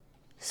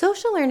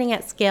Social learning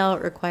at scale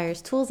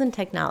requires tools and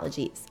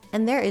technologies,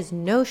 and there is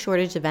no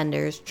shortage of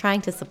vendors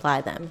trying to supply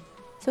them.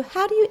 So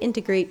how do you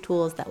integrate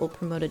tools that will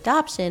promote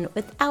adoption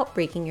without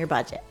breaking your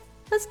budget?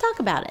 Let's talk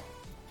about it.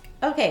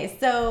 Okay,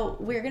 so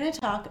we're going to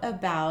talk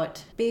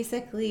about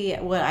basically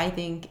what I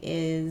think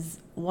is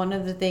one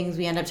of the things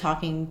we end up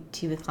talking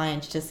to with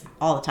clients just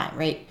all the time,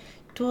 right?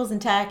 Tools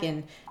and tech,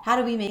 and how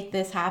do we make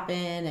this happen?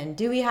 And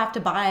do we have to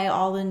buy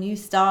all the new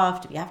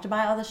stuff? Do we have to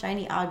buy all the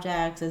shiny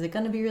objects? Is it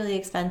going to be really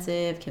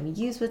expensive? Can we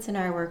use what's in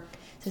our work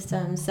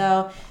system?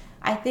 So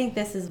I think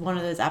this is one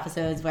of those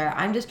episodes where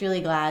I'm just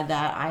really glad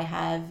that I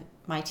have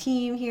my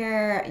team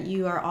here.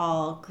 You are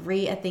all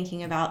great at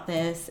thinking about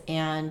this,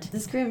 and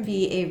this is going to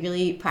be a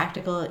really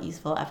practical,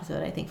 useful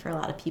episode, I think, for a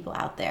lot of people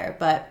out there.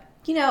 But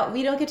we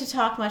don't get to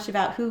talk much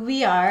about who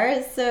we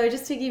are, so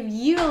just to give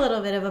you a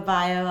little bit of a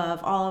bio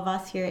of all of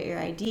us here at Your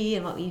ID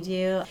and what we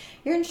do.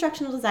 Your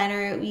Instructional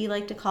Designer, we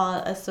like to call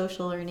it a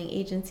social learning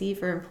agency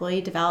for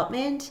employee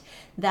development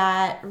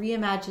that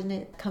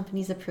reimagine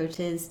companies'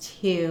 approaches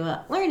to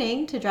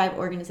learning to drive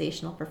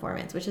organizational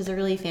performance, which is a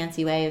really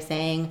fancy way of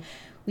saying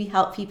we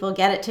help people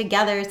get it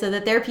together so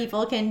that their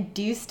people can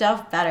do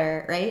stuff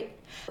better, right?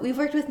 We've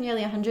worked with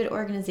nearly 100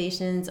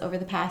 organizations over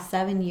the past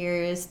 7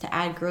 years to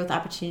add growth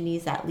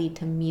opportunities that lead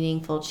to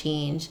meaningful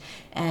change.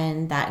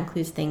 And that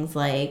includes things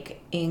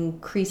like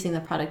increasing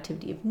the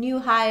productivity of new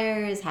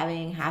hires,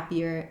 having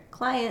happier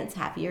clients,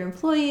 happier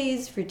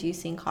employees,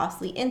 reducing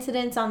costly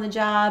incidents on the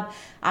job,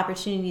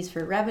 opportunities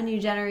for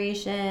revenue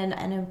generation,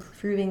 and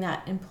improving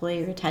that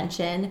employee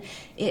retention.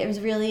 It was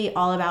really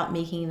all about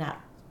making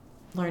that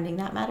learning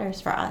that matters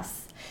for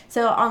us.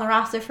 So on the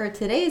roster for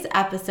today's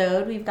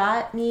episode, we've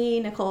got me,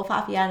 Nicole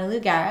Fafiana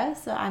Lugara.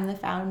 So I'm the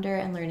founder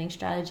and learning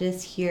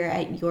strategist here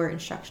at Your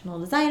Instructional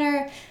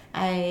Designer.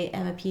 I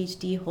am a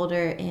PhD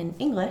holder in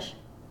English,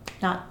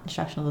 not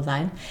instructional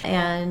design,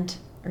 and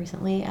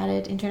recently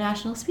added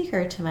international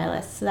speaker to my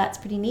list. So that's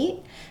pretty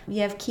neat. We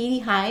have Katie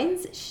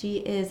Hines. She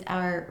is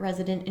our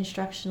resident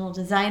instructional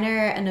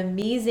designer, an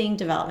amazing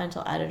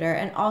developmental editor,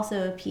 and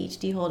also a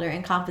PhD holder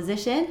in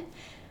composition.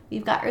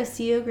 We've got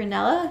Rocio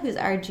Granella, who's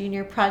our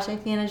junior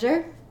project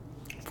manager,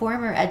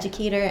 former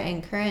educator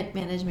and current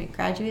management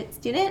graduate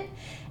student,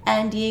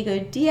 and Diego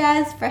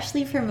Diaz,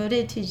 freshly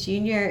promoted to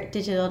junior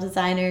digital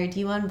designer,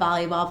 D1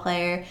 volleyball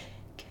player,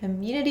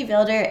 community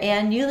builder,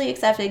 and newly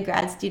accepted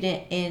grad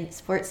student in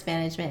sports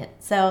management.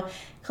 So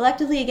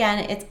collectively, again,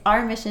 it's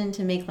our mission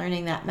to make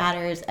learning that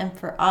matters. And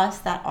for us,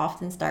 that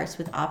often starts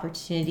with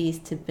opportunities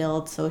to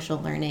build social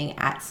learning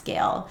at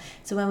scale.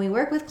 So when we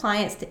work with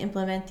clients to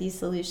implement these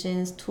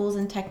solutions, tools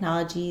and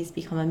technologies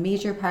become a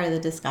major part of the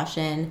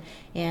discussion.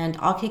 And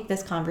I'll kick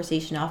this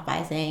conversation off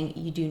by saying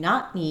you do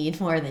not need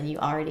more than you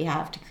already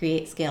have to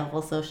create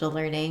scalable social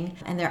learning.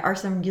 And there are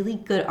some really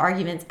good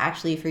arguments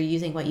actually for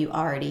using what you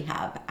already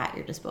have at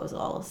your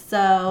disposal.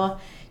 So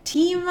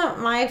team,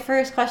 my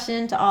first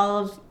question to all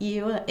of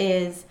you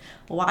is,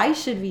 why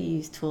should we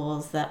use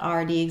tools that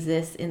already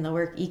exist in the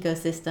work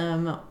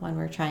ecosystem when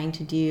we're trying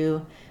to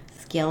do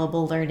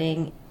scalable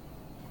learning?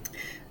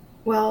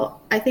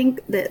 Well, I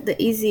think the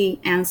easy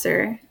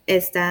answer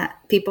is that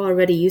people are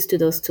already used to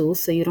those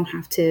tools, so you don't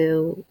have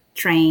to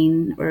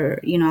train, or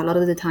a lot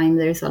of the time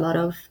there's a lot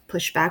of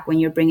pushback when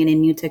you're bringing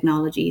in new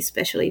technology,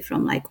 especially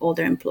from like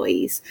older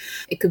employees.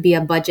 It could be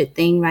a budget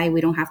thing, right?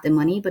 We don't have the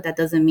money, but that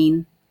doesn't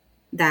mean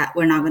that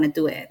we're not going to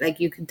do it. Like,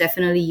 you could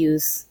definitely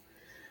use,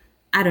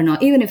 I don't know,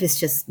 even if it's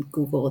just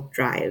Google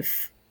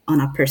Drive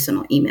on a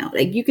personal email,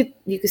 like you could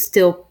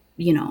still,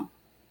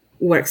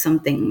 work some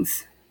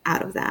things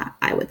out of that,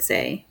 I would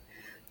say.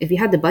 If you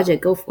have the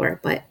budget, go for it.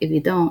 But if you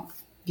don't,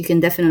 you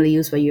can definitely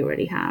use what you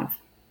already have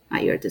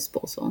at your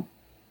disposal.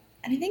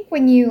 And I think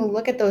when you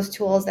look at those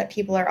tools that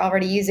people are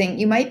already using,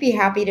 you might be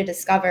happy to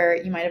discover,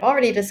 you might have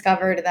already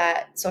discovered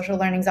that social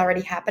learning is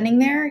already happening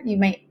there. You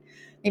might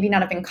maybe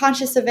not have been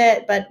conscious of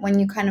it, but when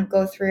you kind of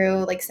go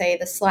through, like, say,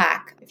 the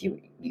Slack, if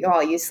you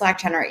all use Slack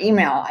channel or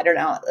email, I don't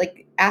know,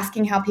 like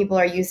asking how people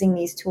are using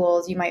these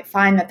tools, you might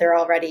find that they're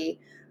already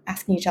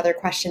asking each other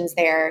questions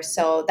there.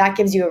 So that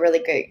gives you a really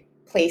good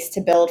place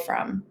to build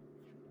from.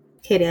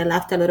 Katie, I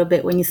laughed a little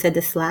bit when you said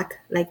the Slack,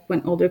 like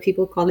when older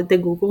people call it the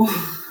Google.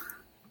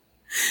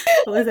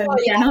 It was a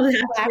channel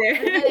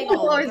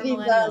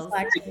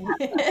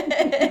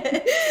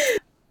there.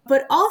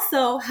 But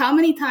also, how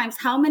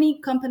many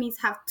companies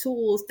have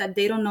tools that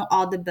they don't know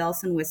all the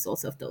bells and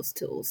whistles of those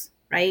tools,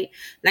 right?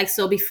 Like,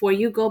 so before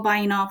you go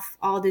buying off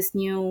all these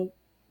new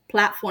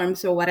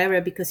platforms or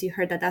whatever, because you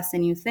heard that that's the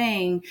new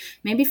thing,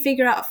 maybe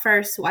figure out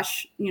first,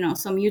 watch,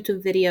 some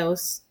YouTube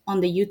videos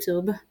on the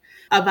YouTube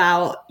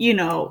about,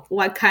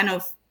 what kind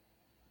of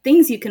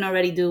things you can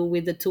already do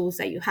with the tools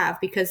that you have.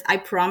 Because I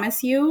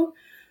promise you,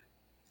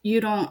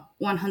 you don't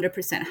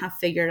 100% have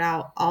figured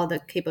out all the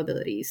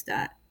capabilities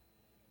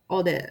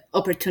all the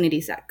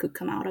opportunities that could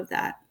come out of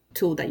that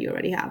tool that you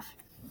already have.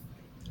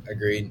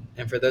 Agreed.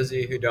 And for those of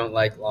you who don't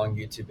like long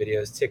YouTube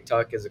videos,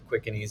 TikTok is a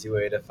quick and easy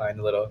way to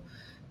find a little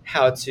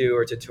how-to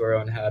or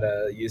tutorial on how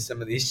to use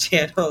some of these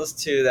channels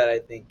too, that I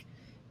think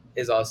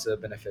is also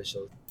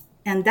beneficial.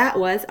 And that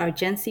was our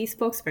Gen Z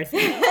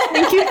spokesperson.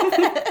 Thank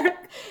you.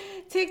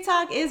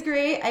 TikTok is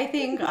great. I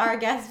think our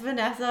guest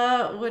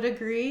Vanessa would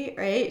agree,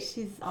 right?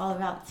 She's all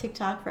about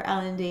TikTok for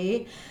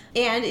L&D.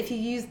 And if you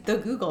use the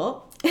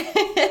Google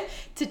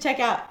to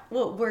check out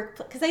what work,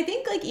 because I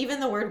think like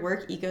even the word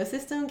work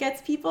ecosystem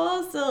gets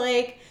people. So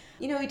like,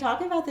 we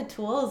talk about the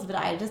tools, but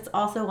I just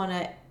also want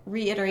to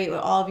reiterate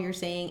what all of you are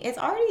saying. It's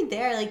already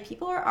there. Like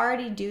people are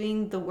already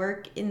doing the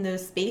work in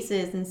those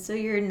spaces. And so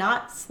you're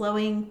not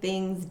slowing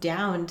things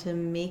down to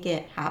make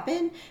it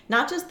happen.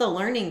 Not just the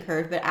learning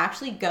curve, but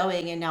actually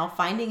going and now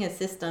finding a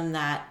system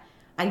that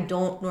I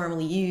don't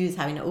normally use,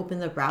 having to open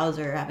the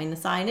browser, having to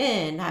sign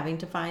in, having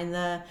to find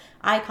the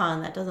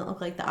icon that doesn't look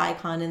like the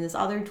icon in this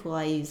other tool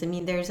I use. I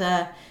mean, there's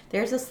a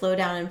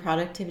slowdown in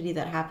productivity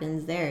that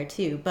happens there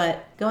too.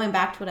 But going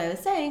back to what I was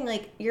saying,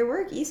 like your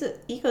work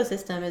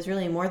ecosystem is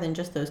really more than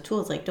just those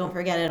tools. Like don't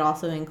forget it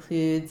also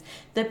includes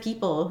the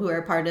people who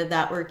are part of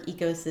that work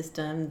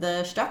ecosystem,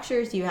 the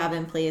structures you have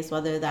in place,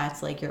 whether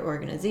that's like your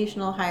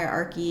organizational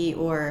hierarchy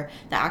or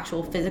the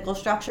actual physical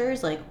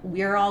structures. Like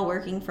we're all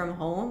working from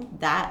home.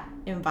 That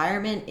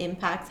environment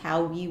impacts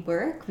how we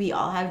work. We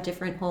all have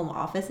different home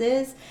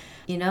offices,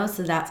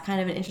 so that's kind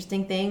of an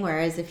interesting thing.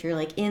 Whereas if you're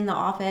like in the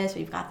office,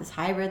 we've got this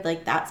hybrid,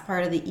 like that's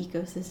part of the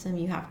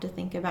ecosystem you have to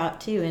think about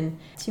too. And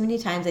too many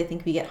times I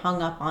think we get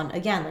hung up on,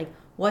 again, like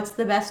what's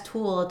the best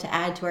tool to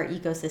add to our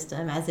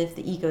ecosystem, as if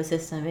the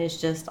ecosystem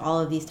is just all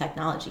of these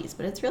technologies.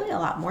 But it's really a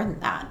lot more than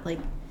that. Like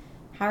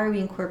how are we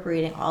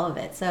incorporating all of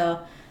it? So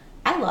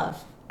I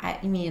love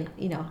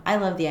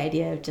the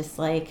idea of just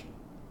like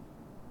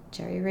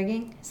jerry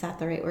rigging. Is that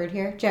the right word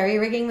here? Jerry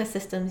rigging the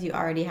systems you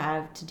already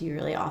have to do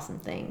really awesome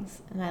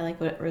things. And I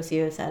like what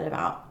Rocio said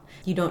about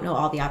you don't know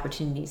all the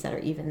opportunities that are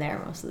even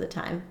there most of the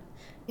time.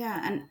 Yeah,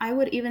 and I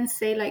would even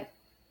say like,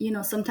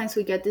 sometimes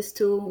we get this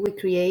tool, we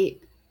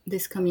create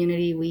this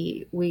community,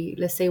 we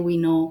let's say we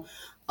know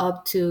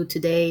up to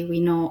today,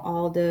 we know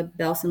all the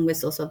bells and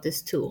whistles of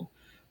this tool.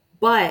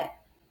 But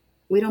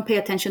we don't pay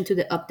attention to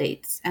the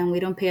updates, and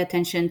we don't pay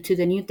attention to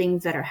the new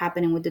things that are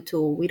happening with the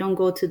tool. We don't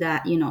go to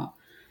that,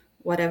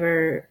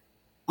 whatever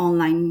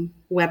online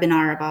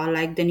webinar about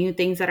like the new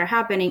things that are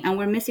happening, and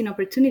we're missing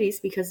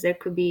opportunities because there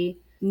could be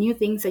new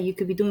things that you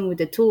could be doing with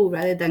the tool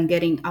rather than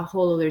getting a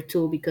whole other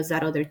tool because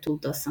that other tool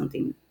does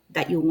something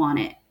that you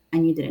wanted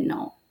and you didn't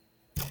know.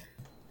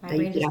 My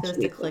brain just goes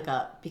to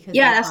ClickUp because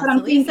that's what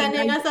I'm thinking.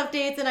 Sending us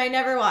updates and I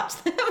never watch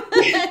them.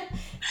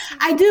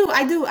 I do.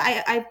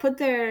 I put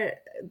their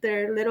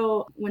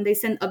little, when they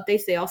send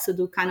updates, they also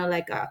do kind of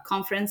like a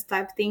conference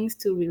type things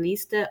to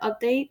release the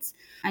updates.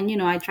 And,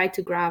 I try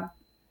to grab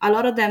a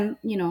lot of them.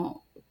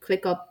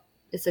 ClickUp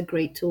is a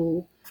great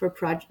tool for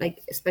project, like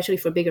especially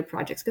for bigger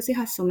projects, because it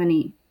has so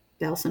many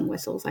bells and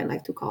whistles, I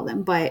like to call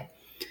them. But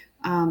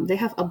they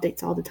have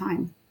updates all the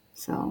time.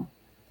 So.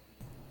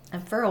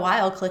 And for a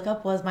while,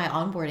 ClickUp was my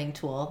onboarding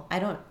tool.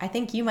 I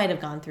think you might have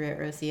gone through it,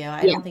 Rocio.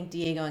 I don't think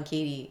Diego and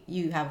Katie,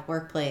 you have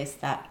Workplace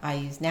that I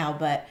use now.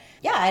 But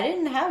yeah, I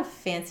didn't have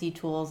fancy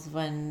tools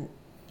when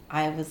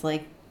I was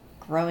like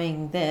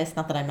growing this.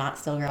 Not that I'm not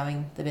still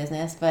growing the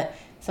business, but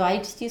so I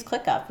just used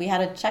ClickUp. We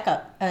had a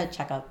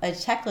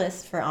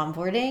checklist for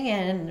onboarding,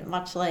 and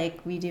much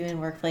like we do in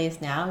Workplace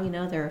now,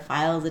 there are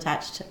files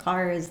attached to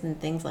cards and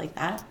things like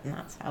that, and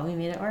that's how we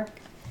made it work.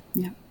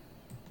 Yeah.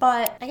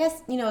 But I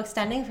guess,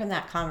 extending from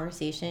that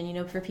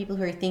conversation, for people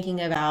who are thinking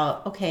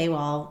about, okay,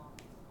 well,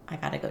 I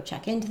got to go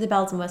check into the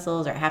bells and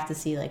whistles, or I have to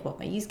see like what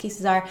my use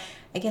cases are.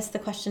 I guess the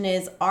question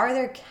is, are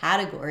there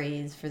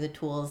categories for the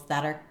tools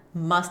that are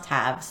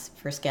must-haves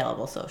for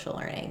scalable social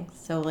learning?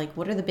 So like,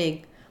 what are the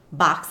big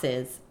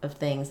boxes of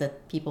things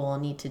that people will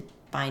need to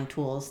find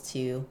tools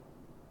to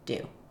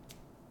do?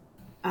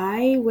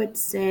 I would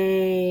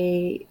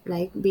say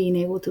like being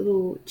able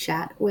to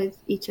chat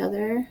with each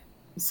other.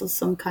 So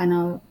some kind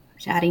of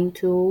chatting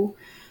tool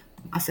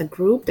as a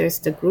group. There's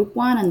the group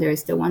one, and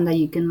there's the one that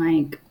you can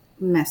like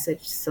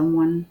message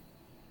someone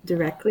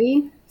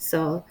directly.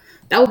 So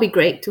that would be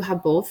great to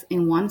have both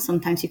in one.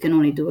 Sometimes you can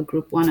only do a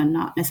group one and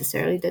not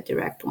necessarily the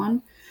direct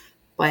one.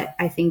 But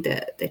I think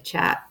the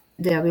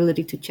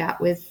ability to chat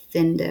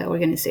within the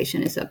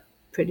organization is a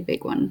pretty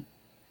big one.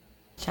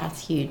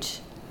 Chat's huge.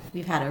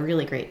 We've had a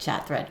really great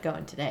chat thread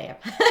going today.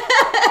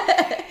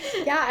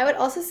 Yeah, I would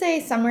also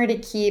say somewhere to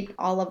keep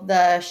all of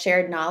the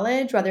shared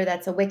knowledge, whether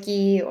that's a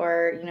wiki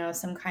or,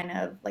 some kind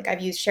of, like I've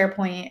used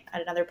SharePoint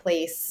at another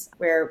place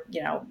where,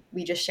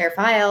 we just share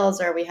files,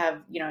 or we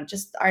have,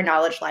 just our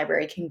knowledge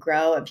library can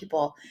grow and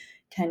people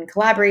can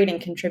collaborate and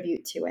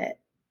contribute to it.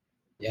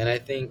 Yeah, and I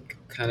think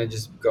kind of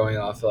just going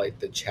off of like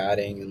the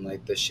chatting and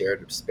like the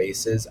shared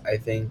spaces, I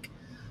think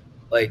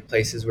like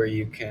places where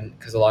you can,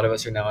 because a lot of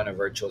us are now in a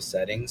virtual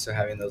setting, so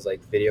having those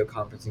like video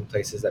conferencing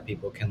places that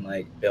people can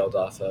like build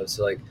off of.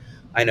 So like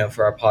I know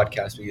for our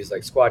podcast we use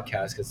like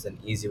Squadcast because it's an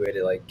easy way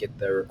to like get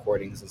the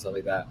recordings and stuff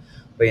like that.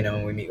 But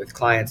when we meet with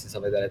clients and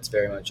stuff like that, it's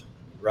very much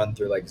run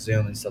through like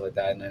Zoom and stuff like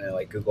that. And I know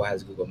like Google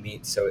has Google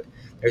Meet, so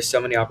there's so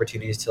many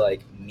opportunities to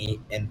like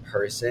meet in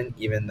person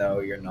even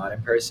though you're not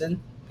in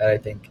person, that I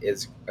think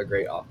is a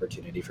great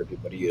opportunity for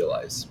people to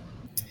utilize.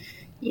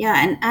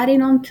 Yeah, and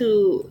adding on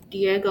to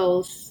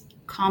Diego's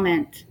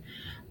comment,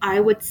 I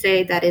would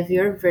say that if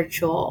you're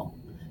virtual,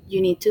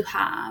 you need to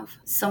have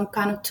some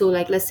kind of tool.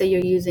 Like, let's say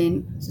you're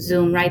using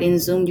Zoom, right? In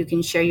Zoom, you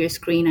can share your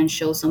screen and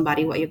show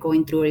somebody what you're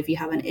going through, or if you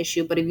have an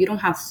issue. But if you don't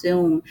have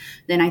Zoom,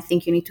 then I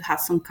think you need to have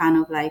some kind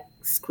of like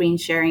screen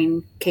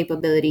sharing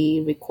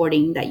capability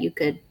recording that you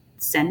could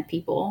send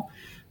people.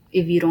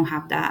 If you don't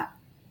have that,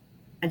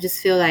 I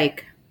just feel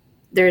like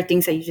there are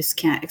things that you just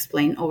can't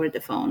explain over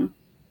the phone,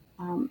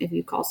 if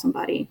you call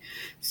somebody.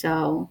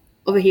 So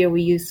over here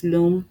we use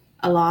Loom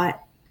a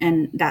lot,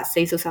 and that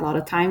saves us a lot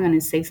of time, and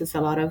it saves us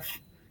a lot of,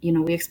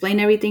 we explain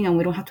everything and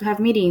we don't have to have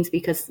meetings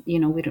because we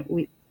don't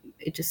we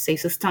it just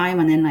saves us time,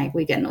 and then like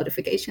we get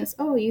notifications,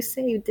 oh, you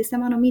saved this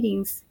amount of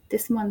meetings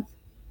this month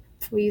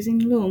for using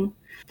Loom.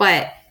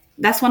 But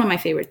that's one of my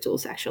favorite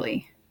tools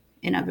actually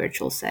in a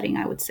virtual setting,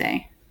 I would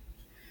say.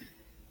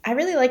 I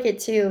really like it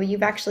too.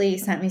 You've actually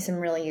sent me some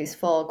really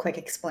useful,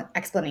 quick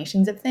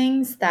explanations of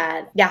things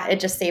that, yeah, it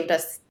just saved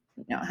us,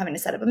 having to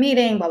set up a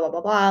meeting, blah, blah,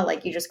 blah, blah.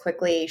 Like you just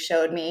quickly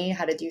showed me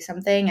how to do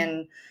something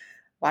and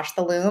watch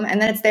the Loom.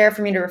 And then it's there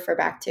for me to refer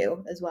back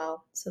to as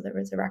well. So there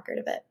was a record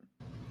of it.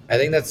 I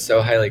think that's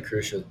so highly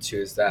crucial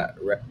too. Is that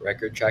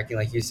record tracking,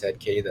 like you said,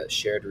 Katie, that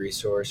shared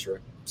resource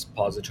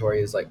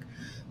repository is like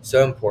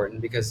so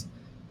important because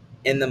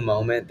in the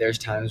moment there's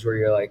times where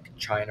you're like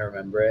trying to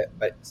remember it,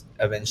 but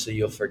eventually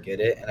you'll forget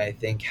it. And I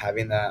think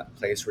having that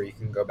place where you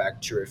can go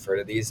back to refer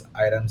to these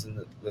items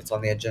and that's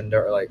on the agenda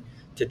or like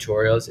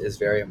tutorials is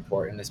very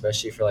important,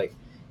 especially for like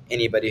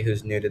anybody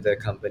who's new to the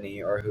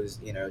company or who's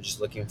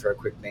just looking for a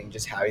quick thing.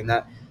 Just having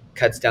that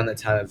cuts down the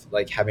time of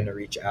like having to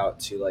reach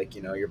out to like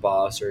your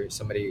boss or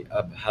somebody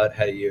up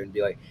ahead of you and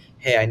be like,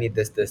 hey, I need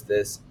this,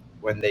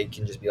 when they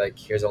can just be like,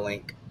 here's a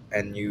link,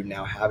 and you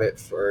now have it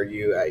for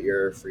you at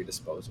your free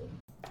disposal.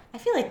 I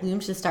feel like Loom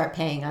should start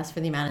paying us for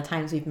the amount of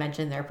times we've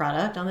mentioned their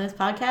product on this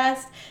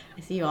podcast.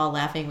 I see you all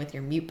laughing with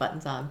your mute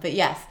buttons on. But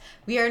yes,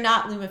 we are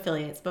not Loom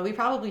affiliates, but we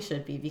probably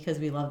should be because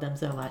we love them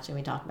so much and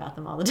we talk about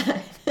them all the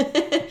time.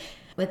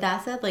 With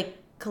that said, like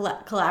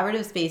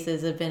collaborative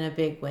spaces have been a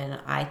big win,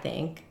 I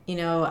think.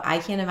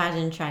 I can't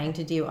imagine trying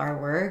to do our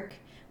work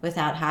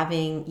without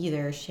having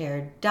either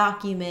shared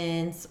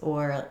documents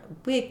or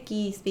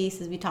wiki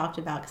spaces we talked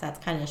about, because that's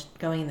kind of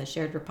going in the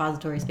shared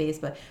repository space.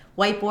 But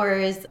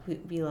whiteboards,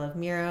 we love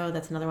Miro.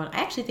 That's another one.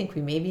 I actually think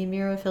we may be a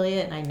Miro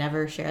affiliate, and I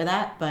never share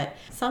that, but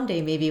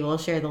someday maybe we'll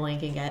share the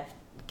link and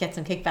get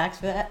some kickbacks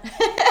for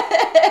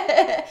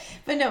that.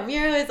 But no,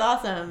 Miro is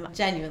awesome,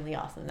 genuinely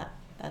awesome.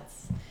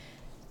 That's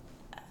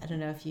I don't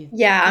know if you.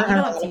 Yeah, you I'm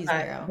don't having have to a use lot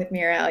of Miro. fun with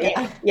Miro.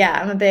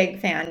 Yeah, I'm a big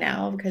fan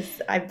now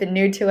because I've been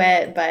new to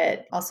it,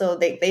 but also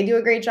they do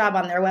a great job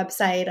on their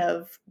website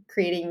of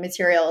creating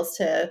materials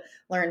to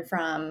learn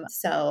from.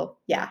 So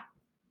yeah,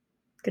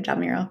 good job,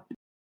 Miro.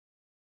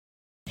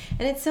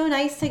 And it's so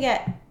nice to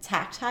get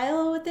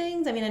tactile with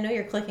things. I mean, I know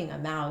you're clicking a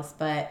mouse,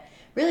 but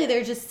really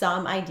there's just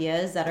some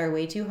ideas that are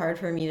way too hard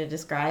for me to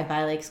describe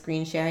by like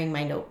screen sharing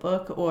my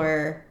notebook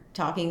or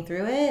talking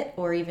through it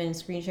or even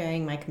screen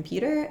sharing my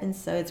computer. And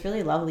so it's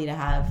really lovely to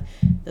have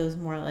those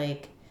more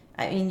like,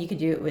 I mean, you could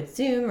do it with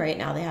Zoom. Right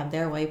now they have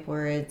their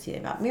whiteboards.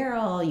 You've got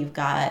Mural. You've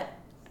got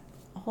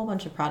a whole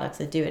bunch of products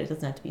that do it. It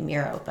doesn't have to be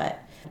Miro,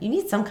 but you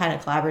need some kind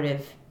of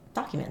collaborative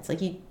documents.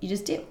 Like you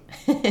just do.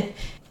 I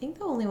think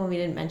the only one we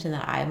didn't mention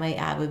that I might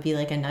add would be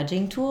like a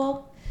nudging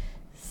tool.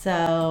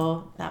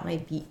 So that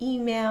might be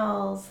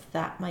emails,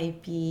 that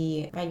might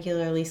be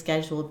regularly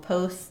scheduled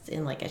posts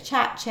in like a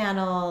chat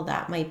channel,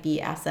 that might be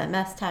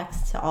SMS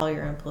text to all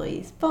your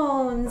employees'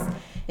 phones,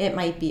 it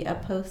might be a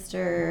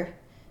poster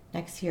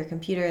next to your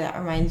computer that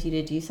reminds you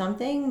to do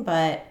something,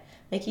 but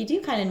like you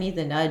do kind of need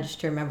the nudge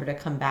to remember to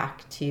come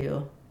back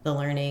to the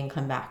learning,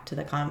 come back to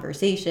the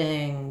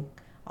conversation,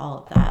 all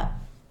of that.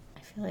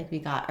 I feel like we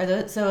got are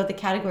those so the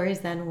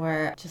categories then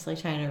were just like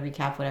trying to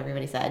recap what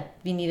everybody said.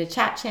 We need a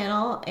chat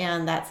channel,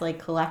 and that's like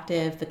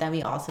collective, but then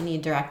we also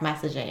need direct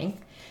messaging.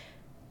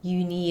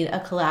 You need a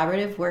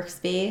collaborative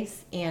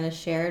workspace and a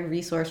shared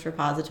resource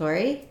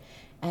repository.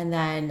 And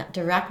then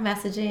direct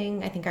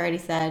messaging, I think I already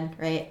said,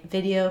 right?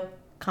 Video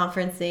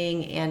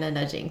conferencing and a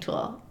nudging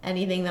tool.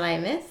 Anything that I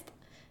missed?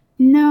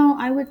 No,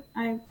 I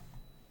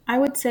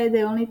would say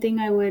the only thing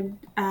I would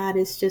add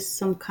is just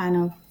some kind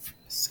of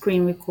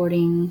screen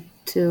recording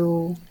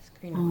to,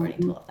 Screen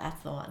recording tool.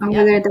 That's the one.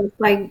 whether that's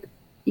like,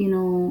 you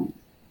know,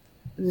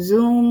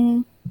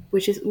 Zoom,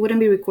 which is wouldn't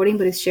be recording,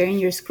 but it's sharing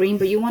your screen.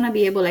 But you want to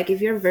be able, like,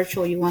 if you're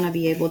virtual, you want to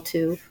be able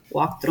to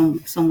walk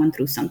through someone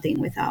through something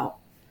without,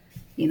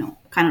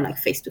 kind of like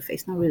face to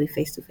face, not really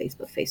face to face,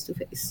 but face to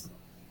face,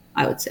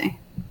 I would say.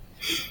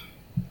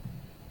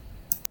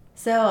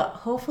 So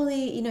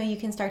hopefully, you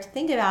can start to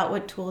think about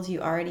what tools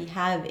you already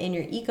have in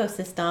your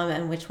ecosystem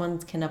and which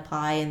ones can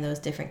apply in those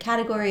different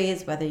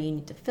categories, whether you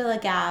need to fill a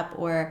gap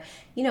or,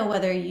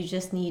 whether you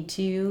just need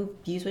to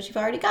use what you've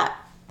already got.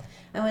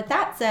 And with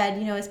that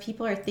said, as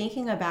people are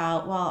thinking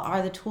about, well,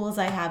 are the tools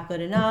I have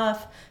good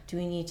enough? Do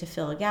we need to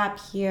fill a gap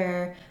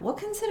here? What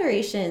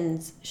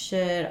considerations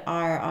should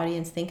our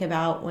audience think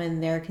about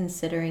when they're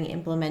considering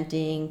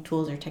implementing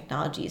tools or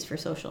technologies for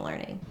social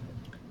learning?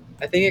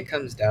 I think it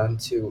comes down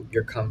to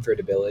your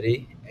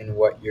comfortability and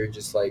what you're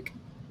just like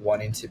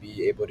wanting to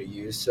be able to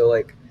use. So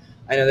like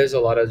I know there's a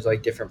lot of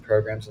like different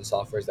programs and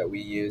softwares that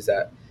we use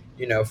that,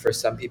 for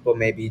some people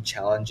may be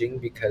challenging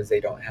because they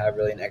don't have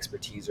really an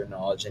expertise or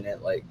knowledge in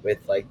it, like with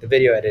like the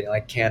video editing,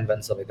 like Canva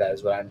and stuff like that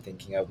is what I'm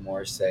thinking of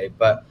more say.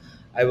 But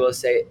I will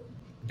say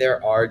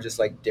there are just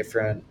like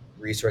different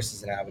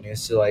resources and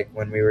avenues. So like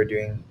when we were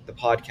doing the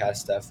podcast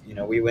stuff,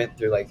 we went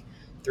through like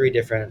three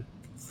different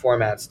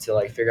formats to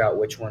like figure out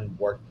which one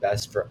worked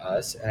best for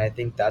us. And I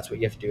think that's what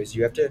you have to do is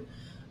you have to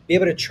be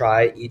able to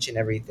try each and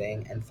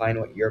everything and find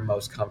what you're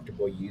most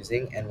comfortable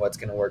using and what's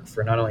going to work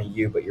for not only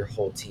you but your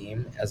whole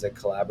team as a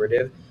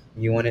collaborative.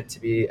 You want it to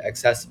be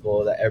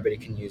accessible that everybody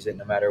can use it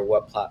no matter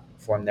what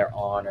platform they're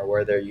on or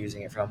where they're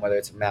using it from, whether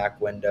it's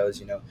Mac, Windows.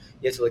 You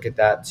have to look at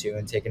that too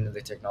and take into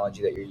the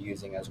technology that you're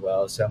using as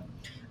well. So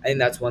I think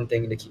that's one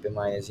thing to keep in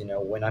mind is,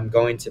 when I'm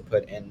going to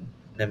put in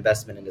an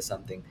investment into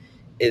something,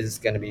 is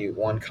going to be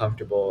one,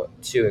 comfortable,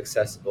 two,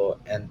 accessible,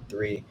 and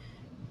three,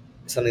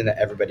 something that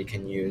everybody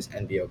can use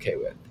and be okay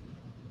with.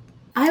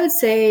 I would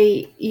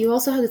say you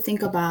also have to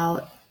think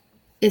about,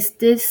 is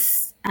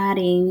this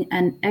adding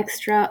an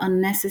extra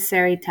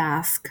unnecessary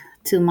task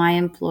to my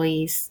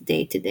employees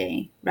day to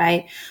day,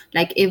 right?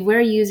 Like if we're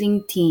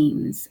using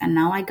Teams and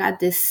now I got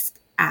this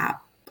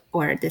app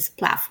or this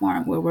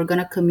platform where we're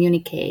going to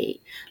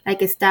communicate,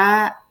 like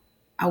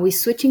are we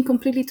switching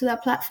completely to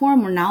that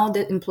platform, or now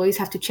the employees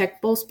have to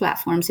check both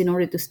platforms in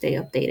order to stay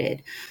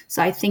updated?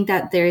 So I think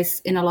that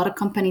in a lot of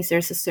companies,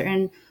 there's a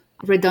certain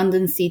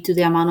redundancy to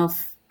the amount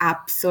of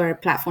apps or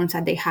platforms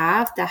that they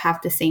have that have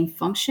the same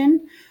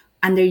function,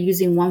 and they're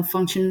using one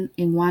function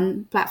in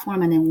one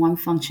platform and then one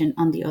function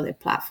on the other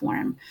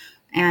platform.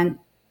 And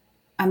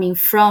I mean,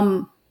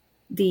 from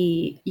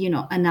the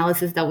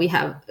analysis that we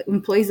have,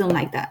 employees don't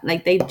like that.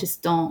 Like they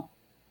just don't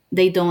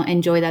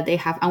enjoy that they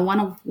have. And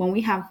when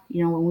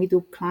we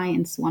do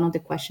clients, one of the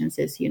questions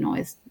is,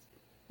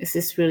 is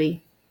this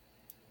really,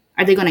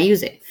 are they going to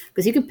use it?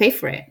 Because you can pay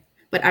for it,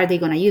 but are they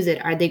going to use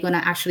it? Are they going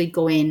to actually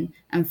go in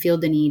and feel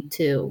the need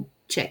to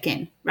check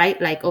in, right?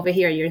 Like over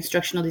here, your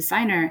instructional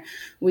designer,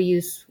 we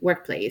use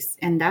Workplace,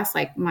 and that's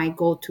like my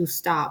go-to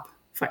stop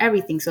for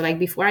everything. So like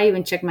before I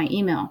even check my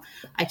email,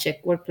 I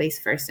check Workplace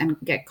first and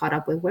get caught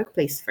up with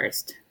Workplace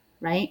first,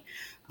 right?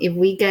 If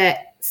we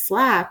get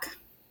Slack,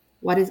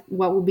 what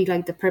would be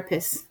like the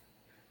purpose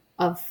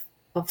of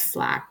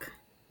Slack?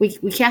 We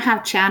can't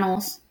have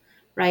channels,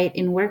 right,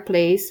 in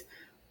Workplace,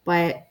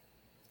 but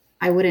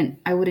I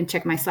wouldn't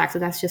check my Slack. So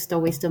that's just a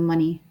waste of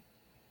money.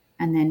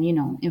 And then,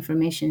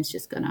 information is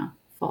just gonna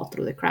fall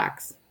through the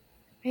cracks.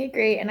 I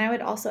agree. And I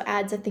would also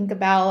add to think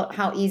about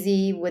how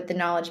easy would the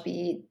knowledge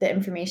be, the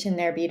information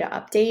there be to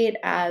update,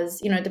 as,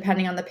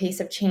 depending on the pace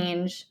of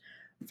change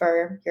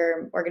for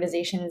your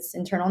organization's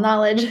internal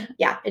knowledge.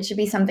 Yeah, it should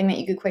be something that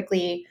you could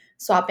quickly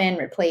swap in,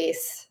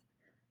 replace,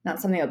 not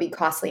something that would be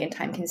costly and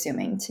time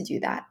consuming to do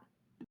that.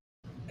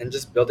 And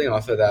just building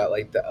off of that,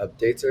 like the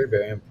updates are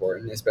very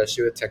important,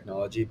 especially with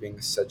technology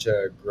being such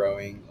a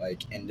growing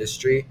like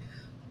industry.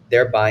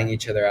 They're buying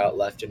each other out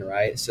left and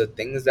right. So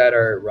things that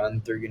are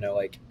run through,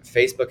 like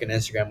Facebook and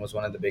Instagram was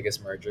one of the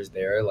biggest mergers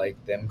there.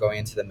 Like them going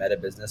into the Meta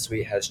Business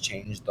Suite has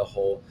changed the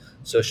whole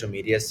social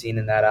media scene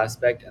in that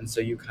aspect. And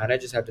so you kind of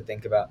just have to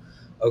think about,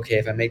 okay,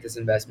 if I make this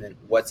investment,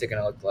 what's it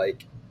going to look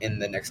like in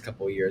the next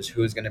couple of years?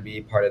 Who's going to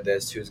be part of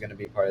this? Who's going to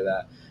be part of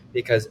that?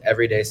 Because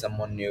every day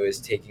someone new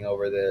is taking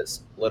over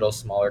this little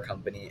smaller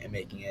company and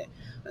making it.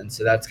 And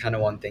so that's kind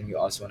of one thing you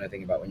also want to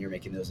think about when you're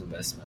making those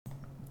investments.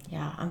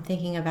 Yeah, I'm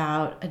thinking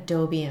about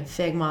Adobe and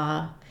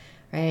Figma,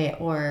 right?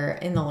 Or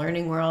in the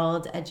learning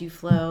world,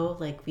 EduFlow,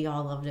 like we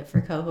all loved it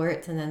for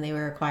cohorts, and then they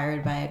were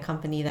acquired by a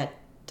company that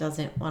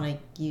doesn't want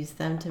to use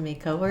them to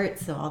make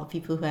cohorts. So all the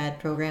people who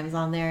had programs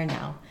on there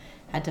now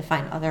had to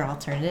find other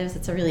alternatives.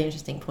 It's a really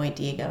interesting point,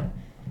 Diego.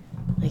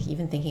 Like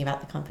even thinking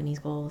about the company's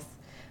goals.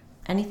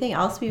 Anything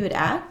else we would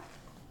add?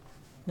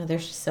 No,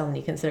 there's just so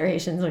many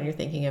considerations when you're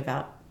thinking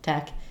about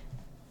tech.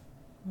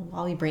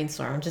 While we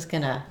brainstorm, I'm just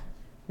going to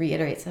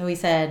reiterate. So we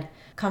said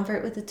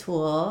comfort with the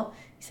tool.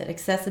 We said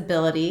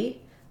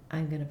accessibility.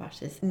 I'm going to botch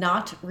this.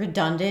 Not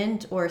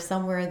redundant or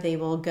somewhere they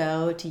will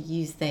go to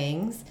use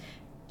things.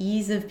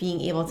 Ease of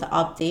being able to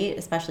update,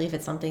 especially if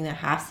it's something that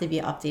has to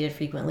be updated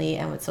frequently.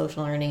 And with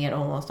social learning, it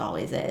almost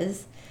always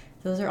is.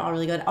 Those are all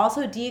really good.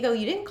 Also, Diego,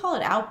 you didn't call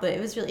it out, but it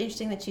was really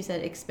interesting that you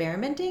said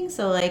experimenting.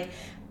 So like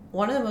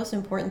one of the most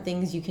important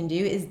things you can do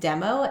is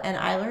demo. And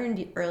I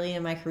learned early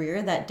in my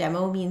career that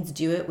demo means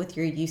do it with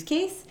your use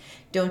case.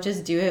 Don't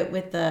just do it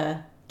with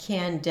the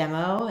canned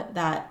demo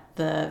that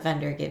the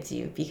vendor gives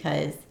you,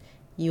 because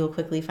you will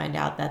quickly find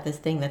out that this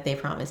thing that they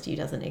promised you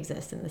doesn't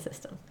exist in the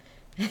system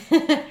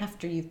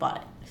after you've bought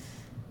it.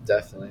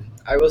 Definitely.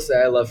 I will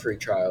say I love free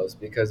trials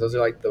because those are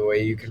like the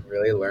way you can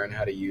really learn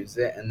how to use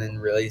it and then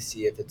really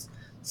see if it's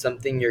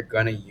something you're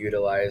going to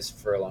utilize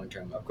for a long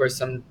term. Of course,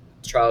 some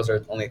trials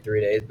are only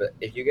 3 days, but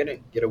if you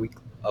get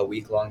a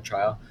week long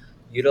trial,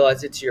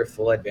 utilize it to your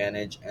full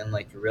advantage and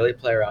like really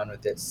play around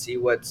with it, see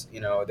what's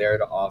there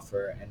to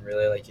offer, and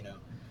really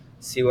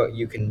see what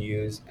you can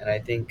use. And I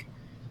think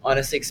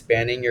honestly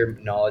expanding your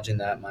knowledge in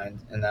that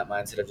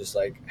mindset of just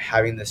like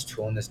having this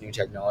tool and this new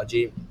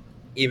technology,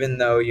 even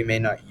though you may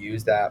not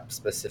use that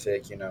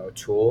specific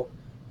tool,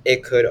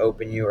 it could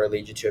open you or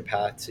lead you to a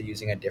path to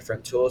using a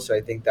different tool. So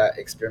I think that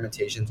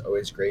experimentation is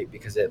always great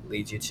because it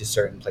leads you to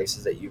certain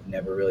places that you've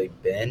never really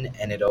been,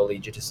 and it'll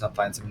lead you to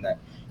find something that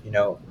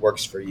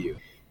works for you.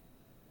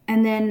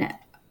 And then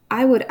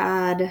I would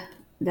add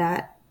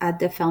that at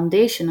the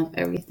foundation of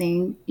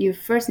everything, you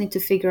first need to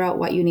figure out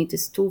what you need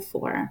this tool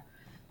for.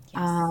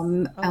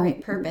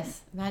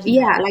 Purpose. Imagine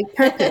Yeah, that. like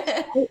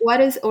purpose. What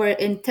is, or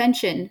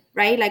intention,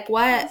 right? Like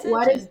what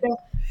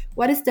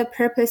is the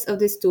purpose of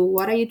this tool?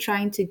 What are you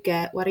trying to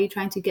get? What are you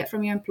trying to get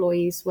from your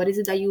employees? What is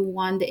it that you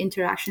want the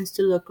interactions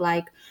to look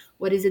like?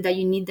 What is it that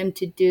you need them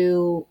to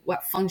do?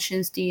 What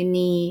functions do you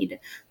need?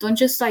 Don't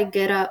just like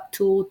get a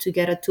tool to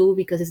get a tool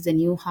because it's the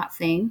new hot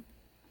thing.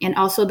 And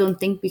also don't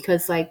think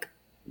because like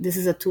this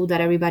is a tool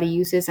that everybody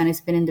uses and it's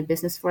been in the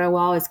business for a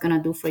while, it's going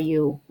to do for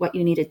you what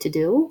you need it to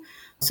do.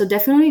 So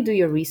definitely do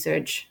your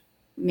research.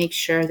 Make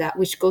sure that,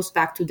 which goes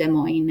back to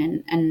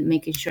demoing and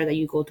making sure that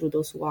you go through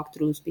those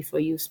walkthroughs before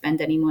you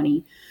spend any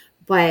money.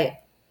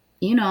 But,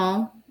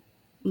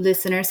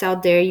 listeners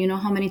out there,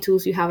 how many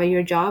tools you have at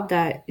your job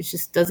that it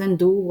just doesn't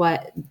do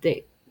what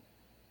the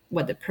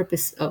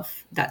purpose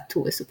of that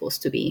tool is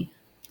supposed to be.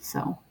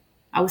 So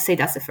I would say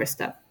that's the first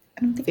step.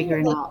 I'm thinking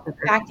Figuring like out the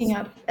purpose. backing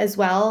up as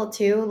well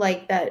too,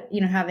 like that,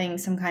 having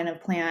some kind of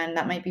plan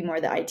that might be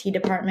more the IT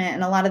department.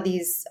 And a lot of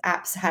these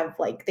apps have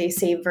like, they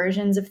save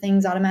versions of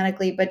things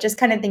automatically, but just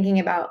kind of thinking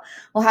about,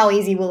 well, how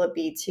easy will it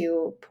be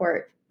to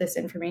port this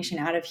information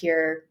out of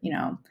here,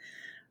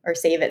 or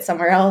save it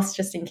somewhere else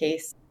just in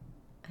case.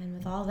 And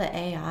with all the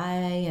AI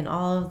and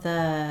all of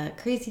the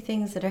crazy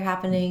things that are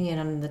happening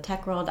in the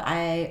tech world,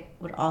 I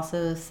would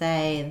also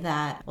say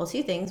that, well,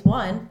 two things.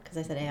 One, because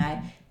I said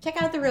AI,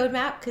 check out the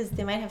roadmap because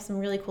they might have some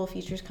really cool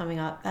features coming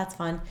up. That's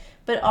fun.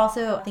 But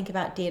also think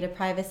about data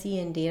privacy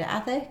and data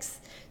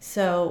ethics.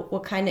 So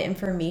what kind of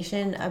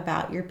information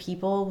about your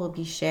people will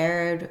be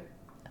shared?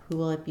 Who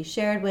will it be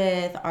shared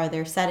with? Are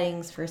there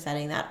settings for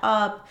setting that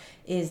up?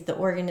 Is the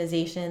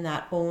organization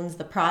that owns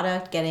the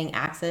product getting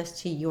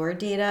access to your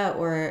data,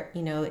 or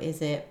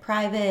is it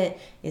private?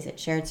 Is it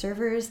shared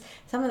servers?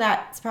 Some of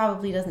that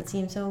probably doesn't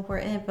seem so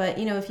important, but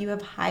if you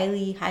have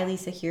highly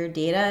secure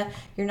data,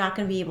 you're not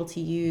going to be able to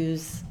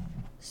use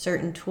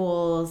certain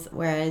tools,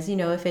 whereas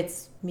if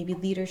it's maybe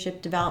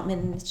leadership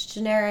development and it's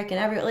generic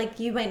and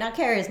you might not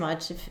care as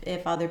much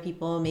if other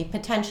people may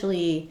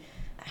potentially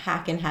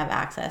hack and have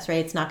access, right?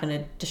 It's not going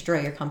to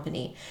destroy your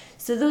company.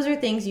 So those are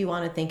things you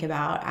want to think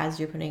about as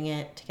you're putting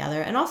it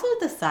together. And also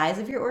the size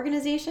of your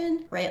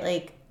organization, right?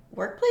 Like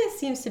Workplace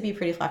seems to be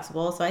pretty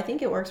flexible. So I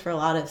think it works for a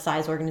lot of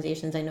size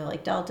organizations. I know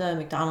like Delta,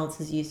 McDonald's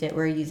has used it.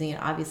 We're using it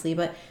obviously,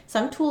 but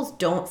some tools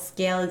don't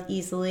scale as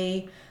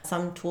easily.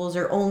 Some tools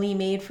are only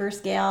made for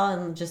scale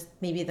and just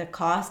maybe the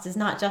cost is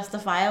not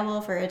justifiable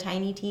for a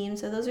tiny team.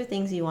 So those are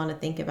things you want to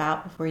think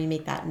about before you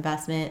make that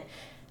investment.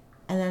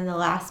 And then the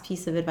last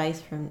piece of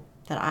advice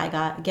that I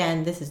got,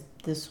 again,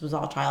 this was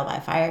all trial by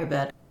fire,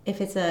 but if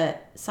it's a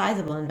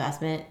sizable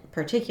investment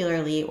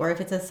particularly, or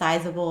if it's a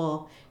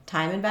sizable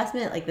time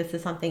investment, like this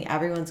is something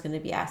everyone's going to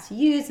be asked to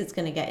use, it's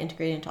going to get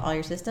integrated into all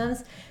your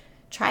systems,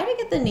 try to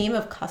get the name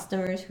of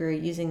customers who are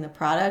using the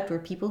product or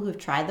people who've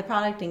tried the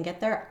product and get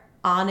their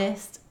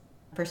honest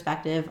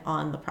perspective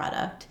on the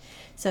product.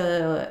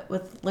 So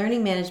with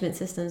learning management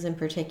systems in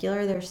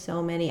particular, there's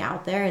so many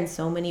out there and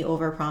so many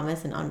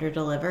overpromise and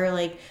underdeliver.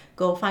 Like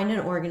go find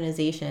an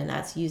organization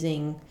that's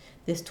using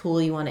this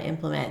tool you want to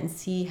implement and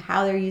see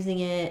how they're using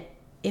it,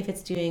 if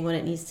it's doing what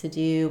it needs to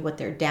do, what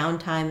their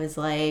downtime is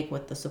like,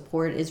 what the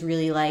support is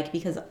really like,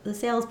 because the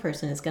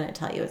salesperson is going to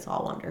tell you it's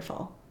all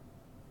wonderful.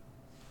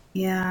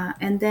 Yeah,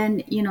 and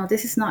then,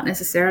 this is not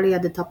necessarily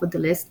at the top of the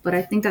list, but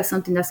I think that's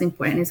something that's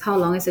important is how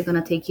long is it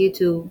going to take you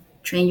to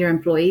train your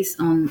employees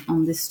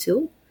on this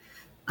tool?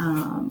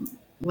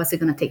 What's it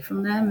going to take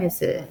from them?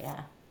 Is it,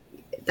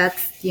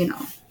 that's,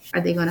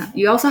 are they going to,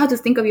 you also have to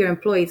think of your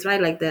employees,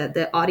 right? Like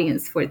the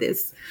audience for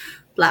this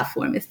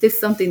platform. Is this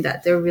something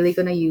that they're really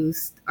going to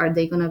use? Are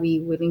they going to be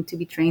willing to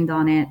be trained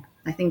on it?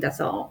 I think that's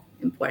all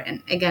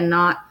important. Again,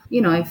 not,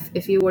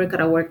 if you work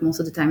at a work, most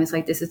of the time it's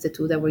like, this is the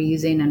tool that we're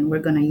using and we're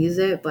going to use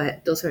it.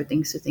 But those are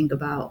things to think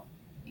about,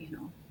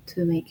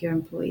 to make your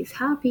employees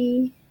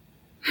happy.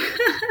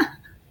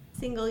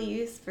 Single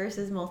use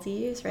versus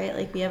multi-use, right?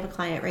 Like we have a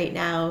client right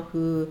now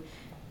who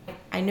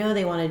I know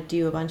they want to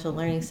do a bunch of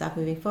learning stuff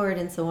moving forward.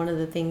 And so one of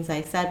the things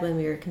I said when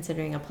we were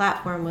considering a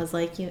platform was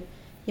like, you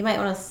might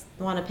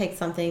want to pick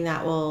something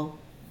that will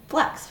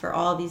Flex for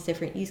all these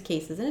different use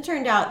cases. And it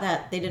turned out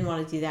that they didn't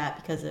want to do that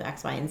because of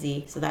X, Y, and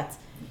Z. So that's,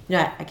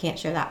 I can't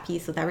share that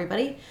piece with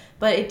everybody,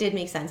 but it did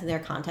make sense in their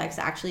context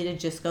actually to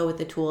just go with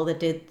the tool that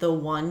did the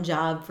one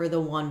job for the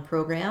one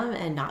program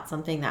and not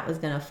something that was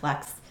going to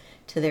flex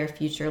to their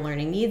future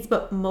learning needs.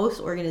 But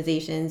most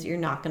organizations, you're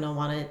not going to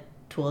want a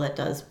tool that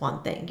does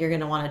one thing. You're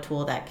going to want a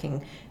tool that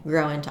can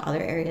grow into other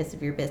areas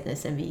of your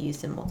business and be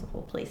used in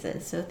multiple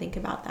places. So think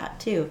about that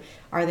too.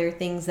 Are there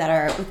things that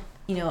are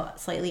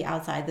slightly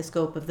outside the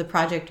scope of the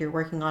project you're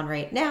working on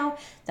right now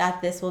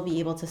that this will be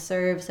able to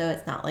serve, so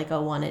it's not like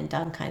a one and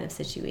done kind of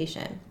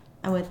situation?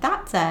 And with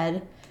that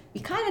said,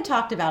 we kind of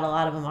talked about a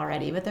lot of them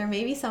already, but there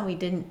may be some we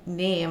didn't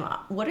name.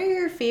 What are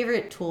your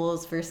favorite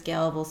tools for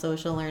scalable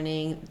social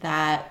learning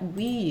that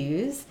we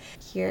use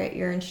here at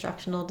Your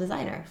Instructional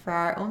Designer for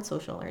our own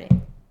social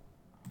learning?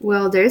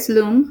 Well, there's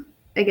Loom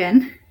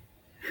again.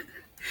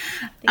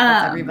 I think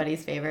that's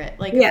everybody's favorite.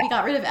 If we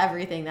got rid of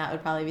everything, that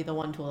would probably be the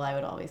one tool I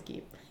would always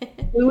keep.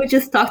 We would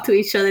just talk to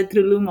each other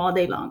through Loom all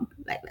day long.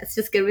 Let's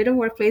just get rid of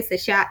Workplace,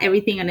 let's chat,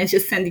 everything, and let's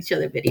just send each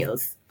other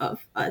videos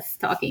of us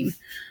talking.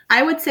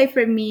 I would say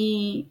for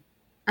me,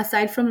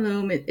 aside from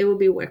Loom, it would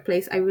be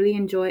Workplace. I really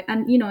enjoy,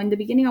 and in the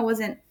beginning,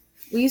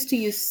 we used to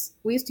use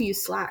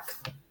Slack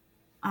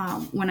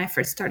when I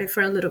first started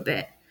for a little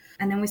bit,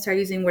 and then we started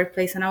using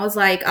Workplace, and I was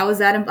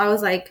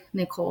like,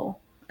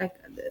 Nicole,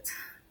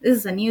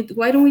 this is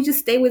why don't we just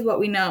stay with what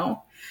we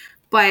know?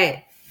 But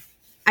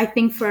I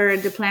think for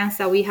the plans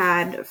that we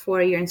had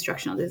for Your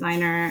Instructional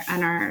Designer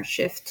and our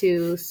shift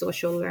to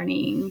social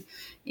learning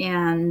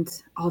and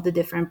all the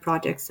different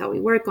projects that we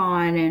work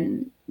on,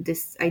 and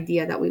this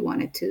idea that we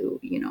wanted to,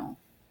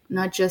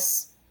 not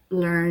just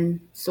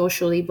learn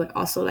socially, but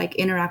also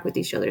interact with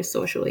each other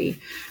socially,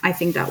 I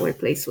think that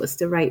Workplace was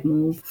the right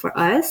move for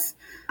us.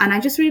 And I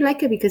just really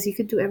like it because you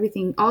could do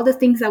everything, all the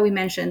things that we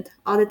mentioned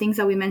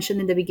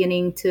in the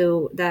beginning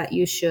too, that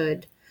you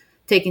should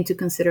take into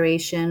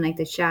consideration, like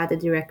the chat, the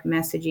direct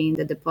messaging,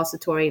 the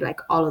depository,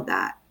 all of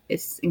that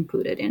is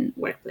included in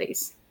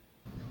Workplace.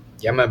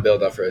 Yeah, I'm gonna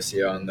build off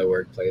Rocio on the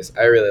Workplace.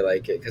 I really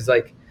like it because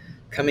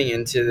coming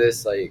into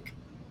this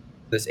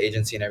this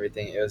agency and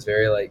everything, it was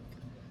very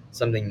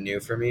something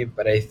new for me.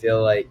 But I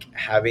feel like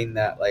having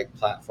that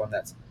platform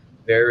that's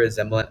very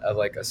resemblant of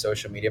a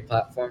social media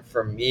platform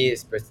for me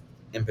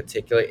in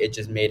particular, it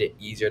just made it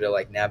easier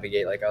to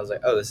navigate. I was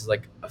oh, this is a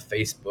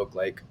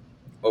Facebook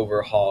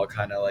overhaul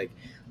kind of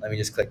let me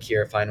just click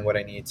here, find what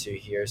I need to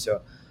here.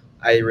 So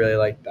I really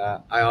like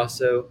that. I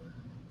also,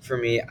 for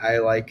me, I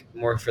like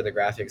more for the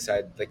graphic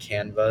side, the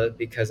Canva,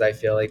 because I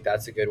feel like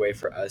that's a good way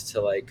for us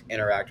to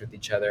interact with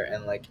each other.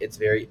 And it's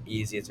very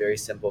easy. It's very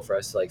simple for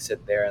us to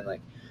sit there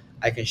and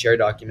I can share a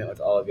document with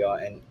all of y'all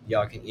and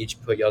y'all can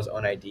each put y'all's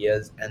own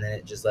ideas. And then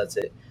it just lets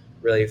it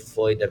really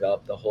fully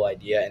develop the whole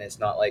idea. And it's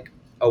not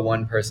a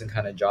one person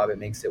kind of job. It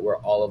makes it where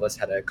all of us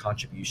had a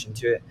contribution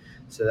to it.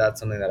 So that's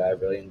something that I've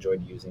really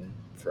enjoyed using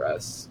for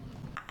us.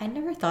 I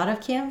never thought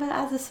of Canva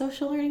as a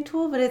social learning